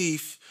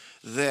belief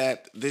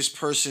that this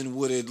person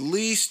would at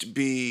least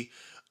be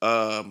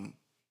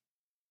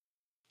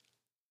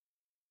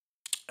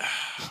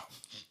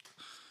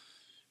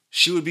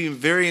she would be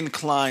very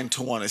inclined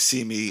to want to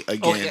see me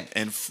again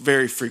and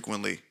very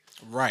frequently.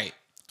 Right.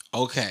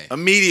 Okay.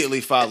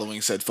 Immediately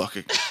following said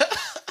fucking.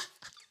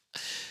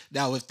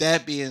 Now, with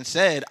that being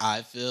said,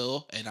 I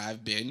feel, and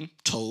I've been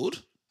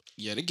told,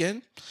 yet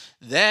again,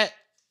 that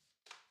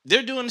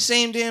they're doing the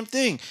same damn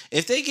thing.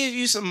 If they give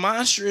you some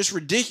monstrous,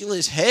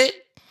 ridiculous head,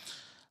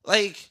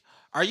 like,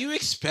 are you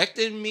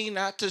expecting me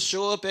not to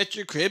show up at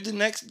your crib the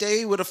next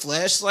day with a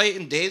flashlight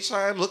in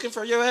daytime looking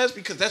for your ass?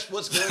 Because that's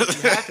what's going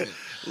to happen.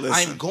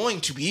 I'm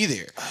going to be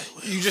there.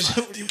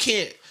 You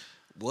can't.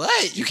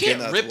 What? You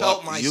can't rip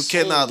out my soul. You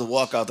cannot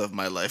walk out of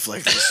my life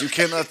like this. You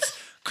cannot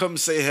come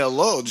say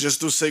hello just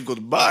to say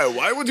goodbye.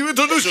 Why would you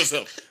introduce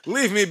yourself?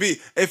 Leave me be.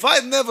 If I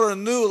never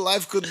knew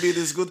life could be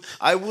this good,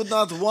 I would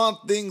not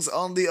want things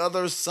on the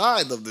other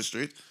side of the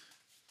street.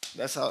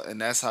 That's how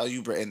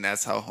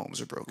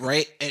homes are broken.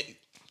 Right?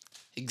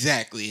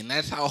 Exactly. And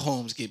that's how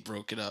homes get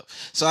broken up.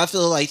 So I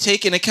feel like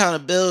taking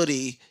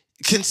accountability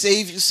can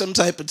save you some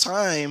type of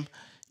time.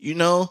 You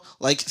know,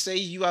 like say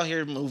you out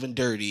here moving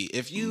dirty.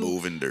 If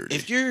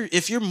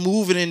you're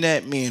moving in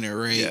that manner,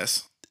 right?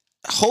 Yes.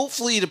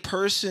 Hopefully the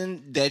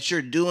person that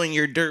you're doing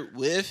your dirt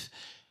with,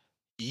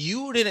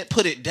 you didn't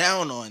put it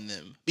down on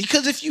them.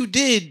 Because if you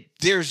did,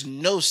 there's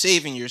no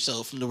saving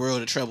yourself from the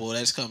world of trouble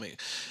that's coming.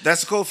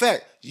 That's a cold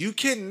fact. You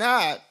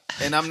cannot,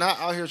 and I'm not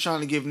out here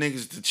trying to give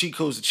niggas the cheat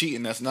codes to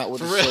cheating. That's not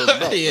what this show is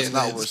about. Yeah, that's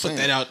not what we're saying.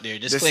 Put that out there.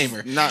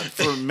 Disclaimer. Not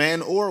for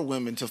men or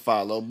women to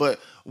follow. But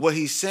what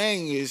he's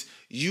saying is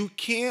you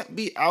can't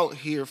be out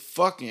here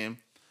fucking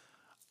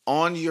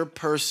on your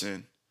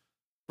person,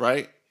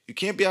 right? You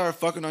can't be out here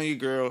fucking on your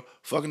girl,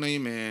 fucking on your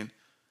man,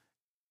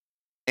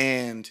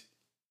 and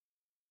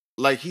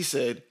like he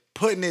said,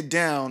 putting it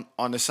down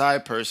on the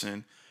side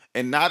person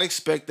and not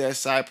expect that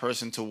side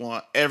person to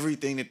want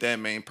everything that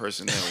main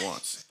person then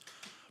wants.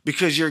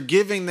 Because you're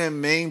giving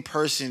them main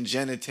person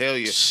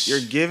genitalia.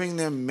 You're giving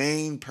them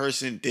main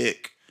person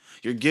dick.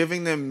 You're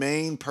giving them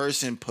main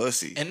person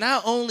pussy. And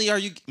not only are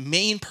you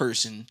main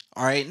person,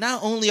 all right,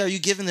 not only are you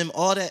giving them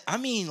all that, I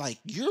mean, like,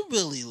 you're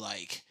really,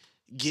 like,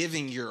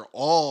 giving your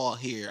all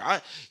here.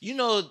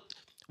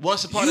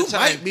 Once upon a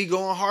time, you might be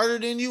going harder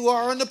than you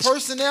are on the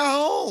person at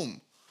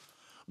home.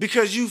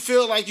 Because you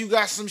feel like you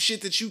got some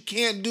shit that you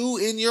can't do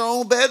in your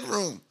own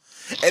bedroom.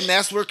 And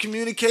that's where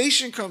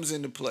communication comes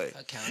into play.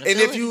 And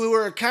if you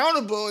were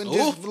accountable and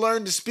just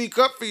learn to speak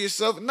up for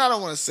yourself, and I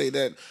don't want to say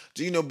that,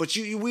 but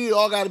we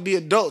all got to be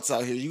adults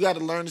out here. You got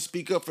to learn to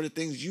speak up for the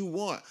things you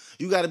want.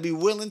 You got to be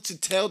willing to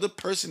tell the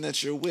person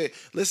that you're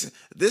with, listen,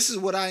 this is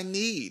what I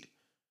need.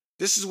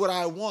 This is what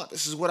I want.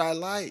 This is what I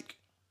like.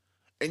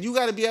 And you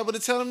got to be able to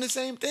tell them the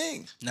same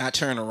thing. Not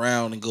turn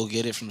around and go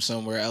get it from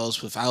somewhere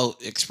else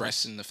without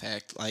expressing the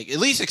fact. Like, at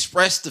least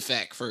express the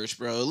fact first,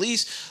 bro. At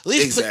least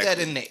put that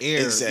in the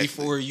air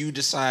before you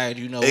decide,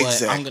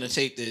 what, I'm going to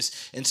take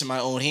this into my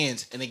own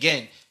hands. And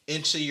again,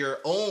 into your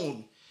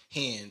own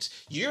hands.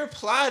 You're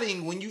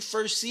plotting when you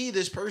first see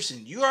this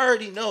person. You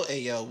already know,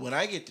 hey, yo, when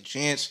I get the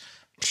chance,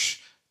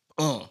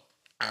 you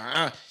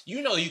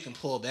can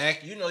pull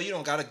back. You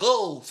don't got to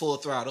go full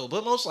throttle.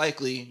 But most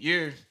likely,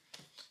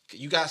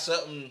 you got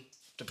something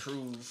to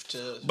prove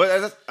to.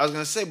 But I was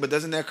gonna say, but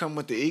doesn't that come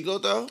with the ego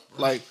though?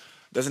 Like,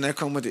 doesn't that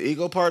come with the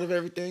ego part of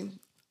everything?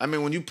 I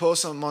mean, when you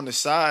post something on the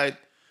side,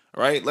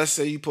 right? Let's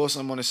say you post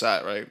something on the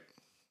side, right?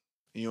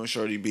 You and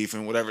Shorty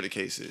beefing, whatever the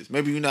case is.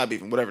 Maybe you're not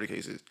beefing, whatever the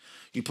case is.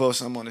 You post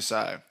something on the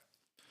side.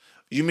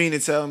 You mean to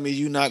tell me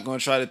you're not gonna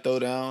try to throw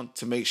down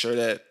to make sure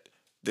that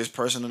this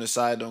person on the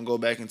side don't go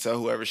back and tell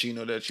whoever she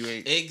know that you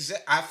ain't?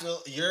 I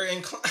feel you're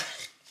inclined.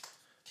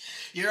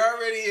 You're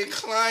already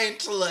inclined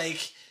to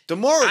like. The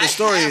moral of the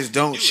story is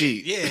don't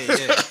cheat.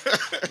 Yeah.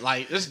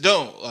 Like, just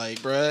don't. Like,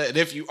 bruh. And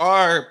if you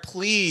are,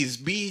 please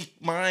be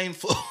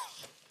mindful.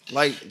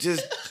 Like,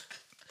 just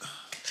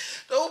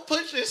don't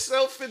put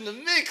yourself in the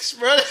mix,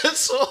 bruh.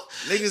 That's all.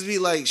 Niggas be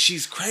like,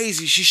 she's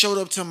crazy. She showed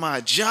up to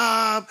my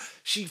job.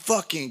 She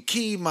fucking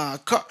keyed my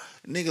car.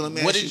 Nigga, let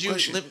me ask you a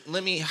question.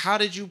 Let me, how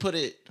did you put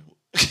it?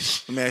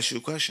 Let me ask you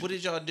a question. What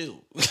did y'all do?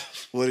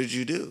 What did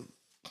you do?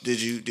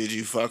 Did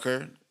you fuck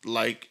her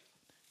like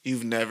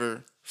you've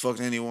never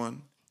fucked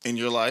anyone in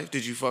your life?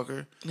 Did you fuck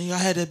her? Nigga, I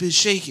had that bitch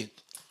shaking.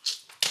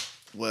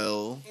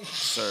 Well,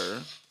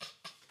 sir,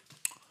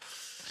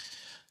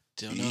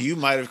 you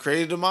might have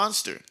created a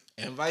monster.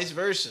 And vice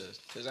versa.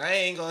 Because I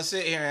ain't going to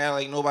sit here and act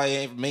like nobody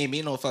ain't made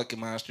me no fucking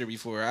monster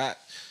before.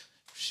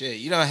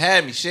 You done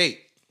had me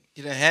shake.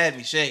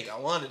 I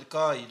wanted to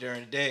call you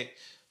during the day,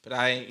 but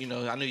I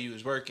knew you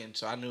was working,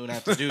 so I knew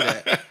not to do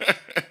that.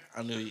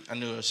 I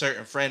knew a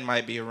certain friend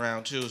might be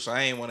around too, so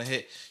I ain't want to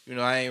hit.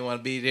 I ain't want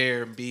to be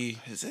there and be.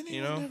 Has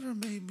anyone ever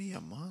made me a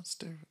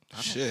monster? I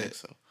don't Shit. think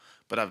so.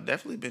 But I've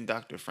definitely been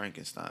Dr.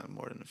 Frankenstein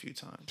more than a few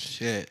times.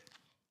 Shit.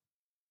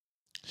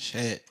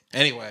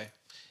 Anyway,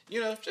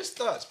 just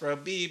thoughts, bro.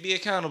 Be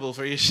accountable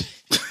for your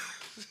shit.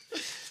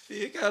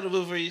 Be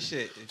accountable for your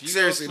shit.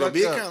 Seriously, though,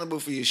 be accountable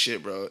for your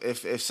shit, bro.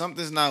 If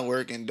something's not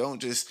working, don't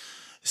just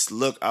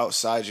look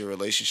outside your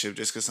relationship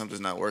just because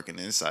something's not working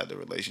inside the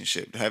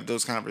relationship. Have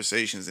those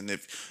conversations, and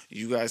if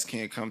you guys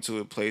can't come to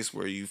a place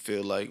where you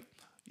feel like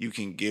you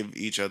can give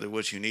each other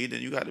what you need,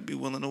 then you got to be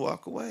willing to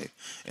walk away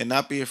and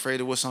not be afraid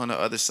of what's on the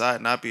other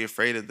side. Not be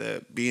afraid of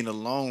that being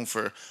alone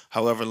for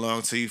however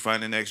long till you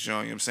find the next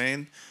joint. You know what I'm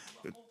saying?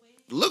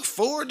 Look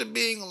forward to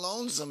being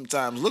alone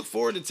sometimes. Look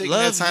forward to taking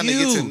that time to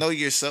get to know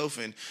yourself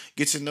and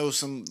get to know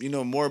some,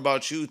 more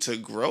about you, to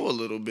grow a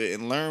little bit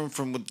and learn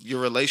from your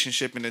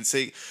relationship, and then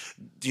take,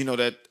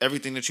 that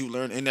everything that you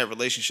learned in that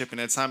relationship and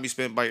that time you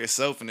spent by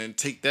yourself, and then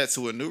take that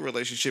to a new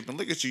relationship, and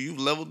look at you, you've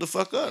leveled the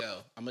fuck up. Yo,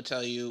 I'm gonna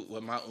tell you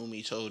what my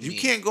Umi told me. You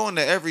can't go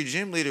into every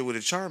gym leader with a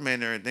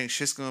Charmander and think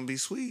shit's gonna be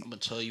sweet. I'm gonna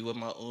tell you what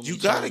my Umi told me. You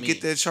gotta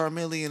get that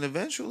Charmeleon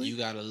eventually. You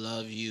gotta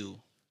love you.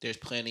 There's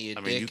plenty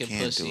of dick and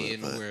pussy in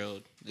the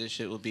world. This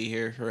shit will be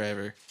here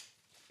forever.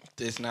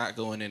 It's not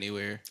going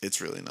anywhere. It's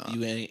really not.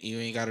 You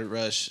ain't got to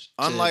rush.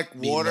 Unlike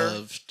water,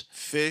 loved.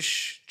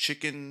 Fish,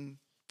 chicken,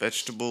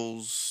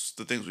 vegetables,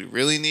 the things we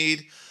really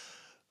need,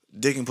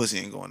 dick and pussy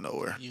ain't going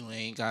nowhere. You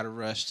ain't got to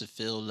rush to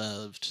feel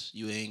loved.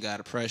 You ain't got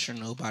to pressure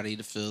nobody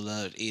to feel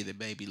loved either,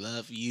 baby.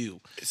 Love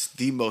you. It's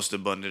the most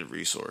abundant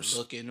resource.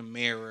 Look in the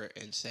mirror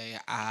and say,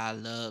 I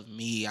love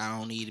me. I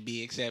don't need to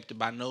be accepted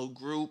by no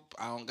group.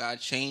 I don't got to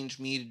change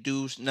me to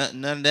do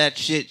none of that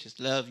shit.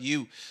 Just love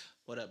you.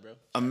 What up, bro?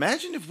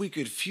 Imagine if we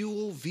could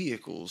fuel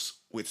vehicles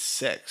with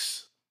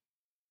sex.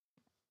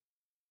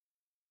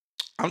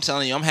 I'm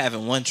telling you, I'm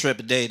having one trip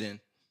a day then.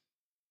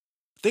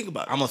 Think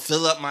about it. I'm gonna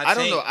fill up my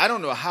tank. I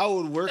don't know how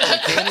it would work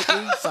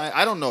mechanically.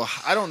 I don't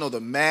know the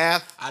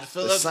math. I'd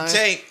fill up the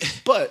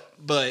tank.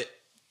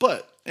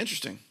 But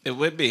interesting. It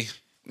would be.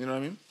 You know what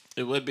I mean?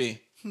 It would be.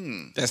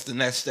 That's the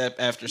next step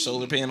after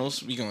solar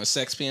panels. We going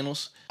sex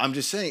panels. I'm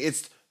just saying,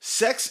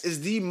 sex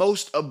is the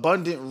most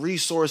abundant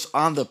resource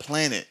on the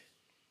planet.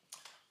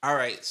 All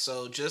right,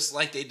 so just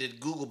like they did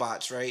Google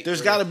bots, right?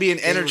 There's got to be an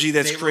energy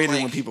that's created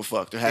when people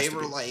fuck. There has to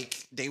be.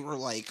 They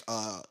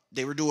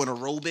were doing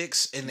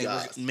aerobics, and they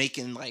were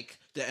making like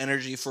the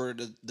energy for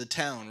the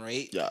town,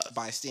 right? Yes.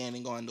 By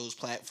standing on those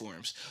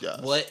platforms.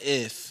 Yes. What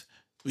if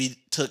we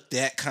took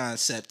that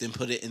concept and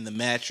put it in the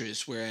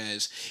mattress,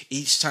 whereas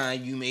each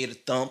time you made a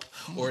thump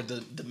or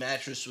the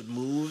mattress would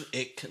move,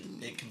 it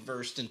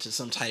conversed into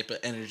some type of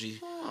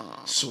energy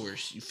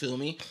source. You feel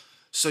me?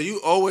 So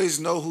you always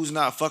know who's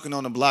not fucking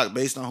on the block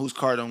based on whose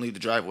car don't leave the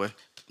driveway.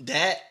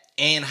 That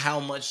and how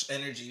much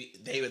energy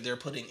they're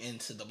putting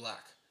into the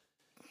block.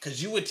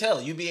 Because you would tell.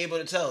 You'd be able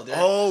to tell. Okay.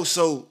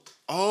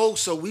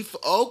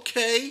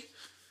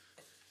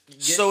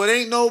 So it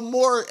ain't no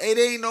more.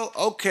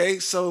 Okay.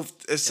 So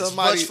if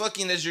somebody. As much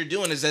fucking as you're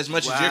doing is as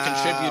much as you're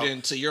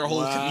contributing to your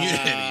whole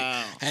community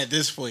at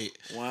this point.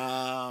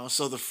 Wow.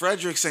 So the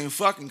Fredericks ain't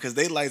fucking because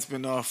they lights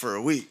been off for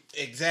a week.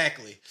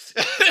 Exactly.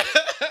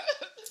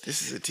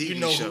 This is a TV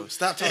show.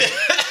 Stop talking.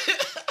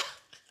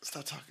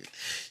 Stop talking.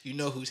 You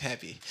know who's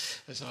happy.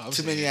 That's all I'm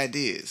saying. Too many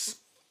ideas.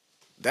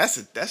 That's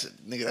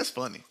nigga, that's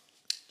funny.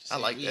 I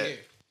like that.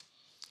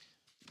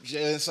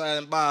 Jay and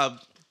Silent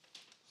Bob.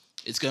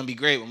 It's gonna be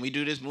great when we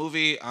do this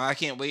movie. I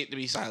can't wait to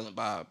be Silent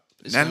Bob.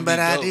 Nothing but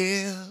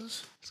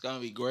ideas. It's gonna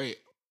be great.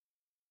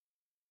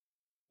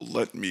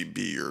 Let me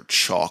be your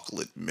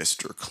chocolate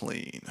Mr.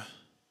 Clean.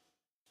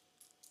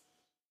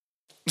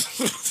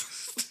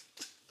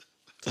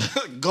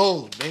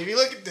 Gold, baby.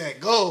 Look at that.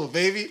 Gold,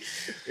 baby.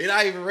 You're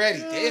not even ready.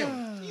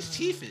 Damn. These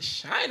teeth is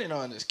shining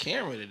on this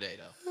camera today,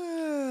 though.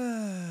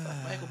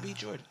 Like Michael B.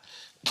 Jordan.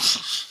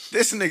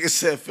 This nigga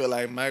said feel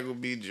like Michael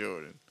B.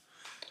 Jordan.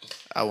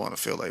 I want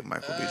to feel like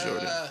Michael B.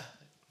 Jordan.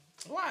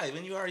 Why?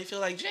 When you already feel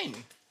like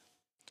Jamie.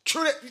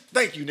 True that.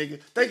 Thank you,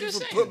 nigga. Thank you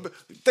for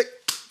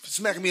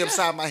smacking me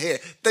upside my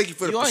head. Thank you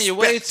for the perspective. You on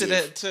your way to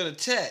the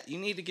tat. You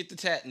need to get the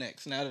tat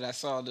next. Now that I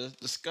saw the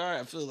scar,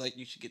 I feel like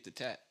you should get the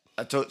tat.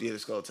 I told you the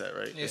skull tat,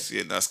 right? Yeah,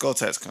 skull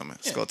tat's coming.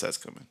 Yeah. Skull tat's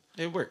coming.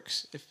 It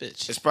works. It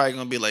fits. It's probably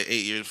gonna be like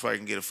 8 years before I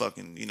can get a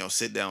fucking,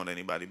 sit down with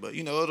anybody. But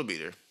it'll be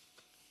there.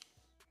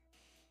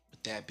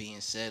 With that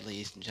being said,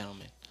 ladies and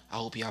gentlemen, I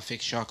hope y'all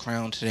fixed y'all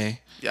crown today.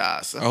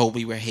 Yeah. So. I hope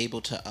we were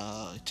able to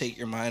take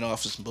your mind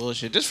off of some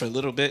bullshit just for a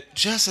little bit.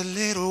 Just a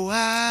little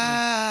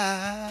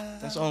while.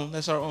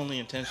 That's our only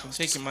intention.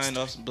 Take your mind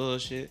off some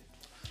bullshit.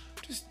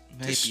 Just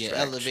maybe you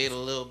elevate a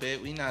little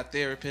bit. We not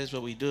therapists,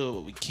 but we do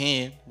what we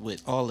can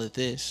with all of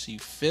this. You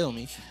feel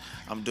me?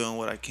 I'm doing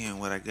what I can,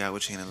 what I got,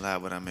 which ain't a lie,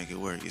 but I make it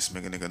work. You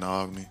make a nigga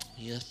nog me.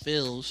 Yeah,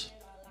 feels.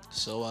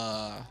 So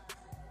I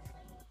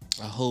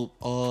hope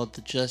all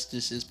the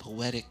justice is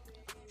poetic.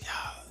 Yeah.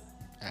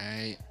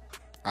 Alright.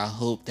 I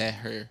hope that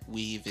her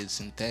weave is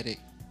synthetic.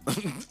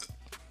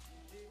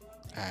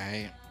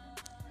 Alright.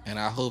 And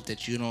I hope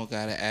that you don't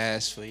gotta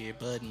ask for your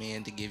bud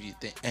man to give you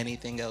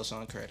anything else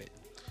on credit.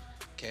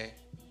 Okay?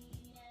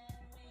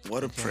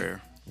 What a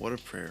prayer. What a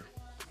prayer.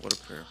 What a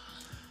prayer.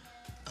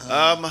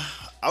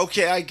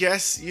 Okay, I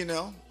guess,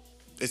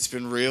 it's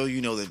been real.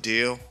 You know the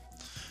deal.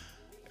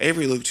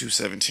 Avery Luke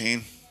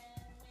 217.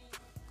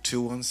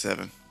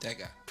 217. That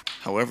guy.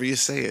 However you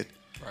say it.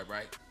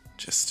 Right.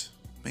 Just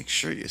make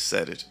sure you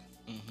said it.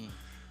 Mm-hmm.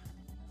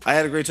 I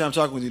had a great time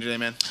talking with you today,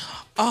 man.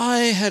 I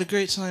had a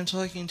great time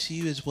talking to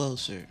you as well,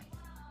 sir.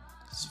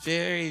 It's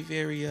very,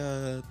 very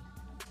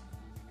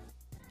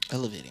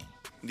elevating.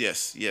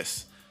 Yes.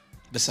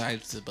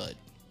 Besides the bud.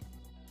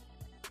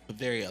 But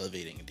very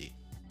elevating indeed.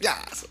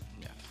 Yeah.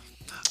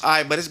 All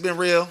right, but it's been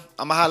real.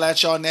 I'm going to holler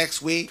at y'all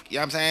next week. You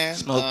know what I'm saying?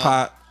 Smoke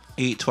pot,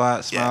 eat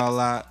twat, smile a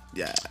lot.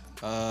 Yeah.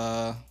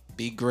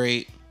 Be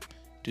great.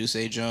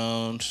 Duce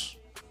Jones.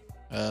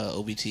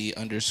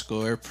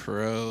 OBT_pro.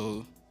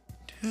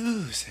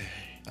 Duce.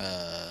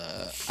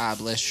 I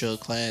bless Joe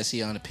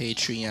Classy on the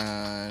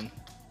Patreon.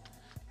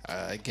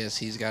 I guess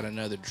he's got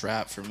another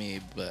drop for me,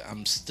 but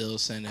I'm still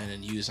sending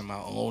and using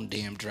my own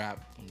damn drop.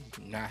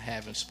 I'm not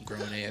having some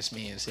grown ass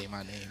man say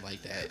my name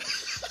like that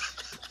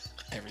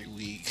every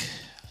week.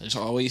 There's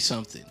always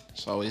something.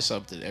 It's always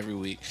something every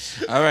week.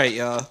 All right,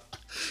 y'all.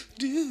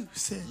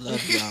 Duce.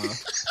 Love y'all.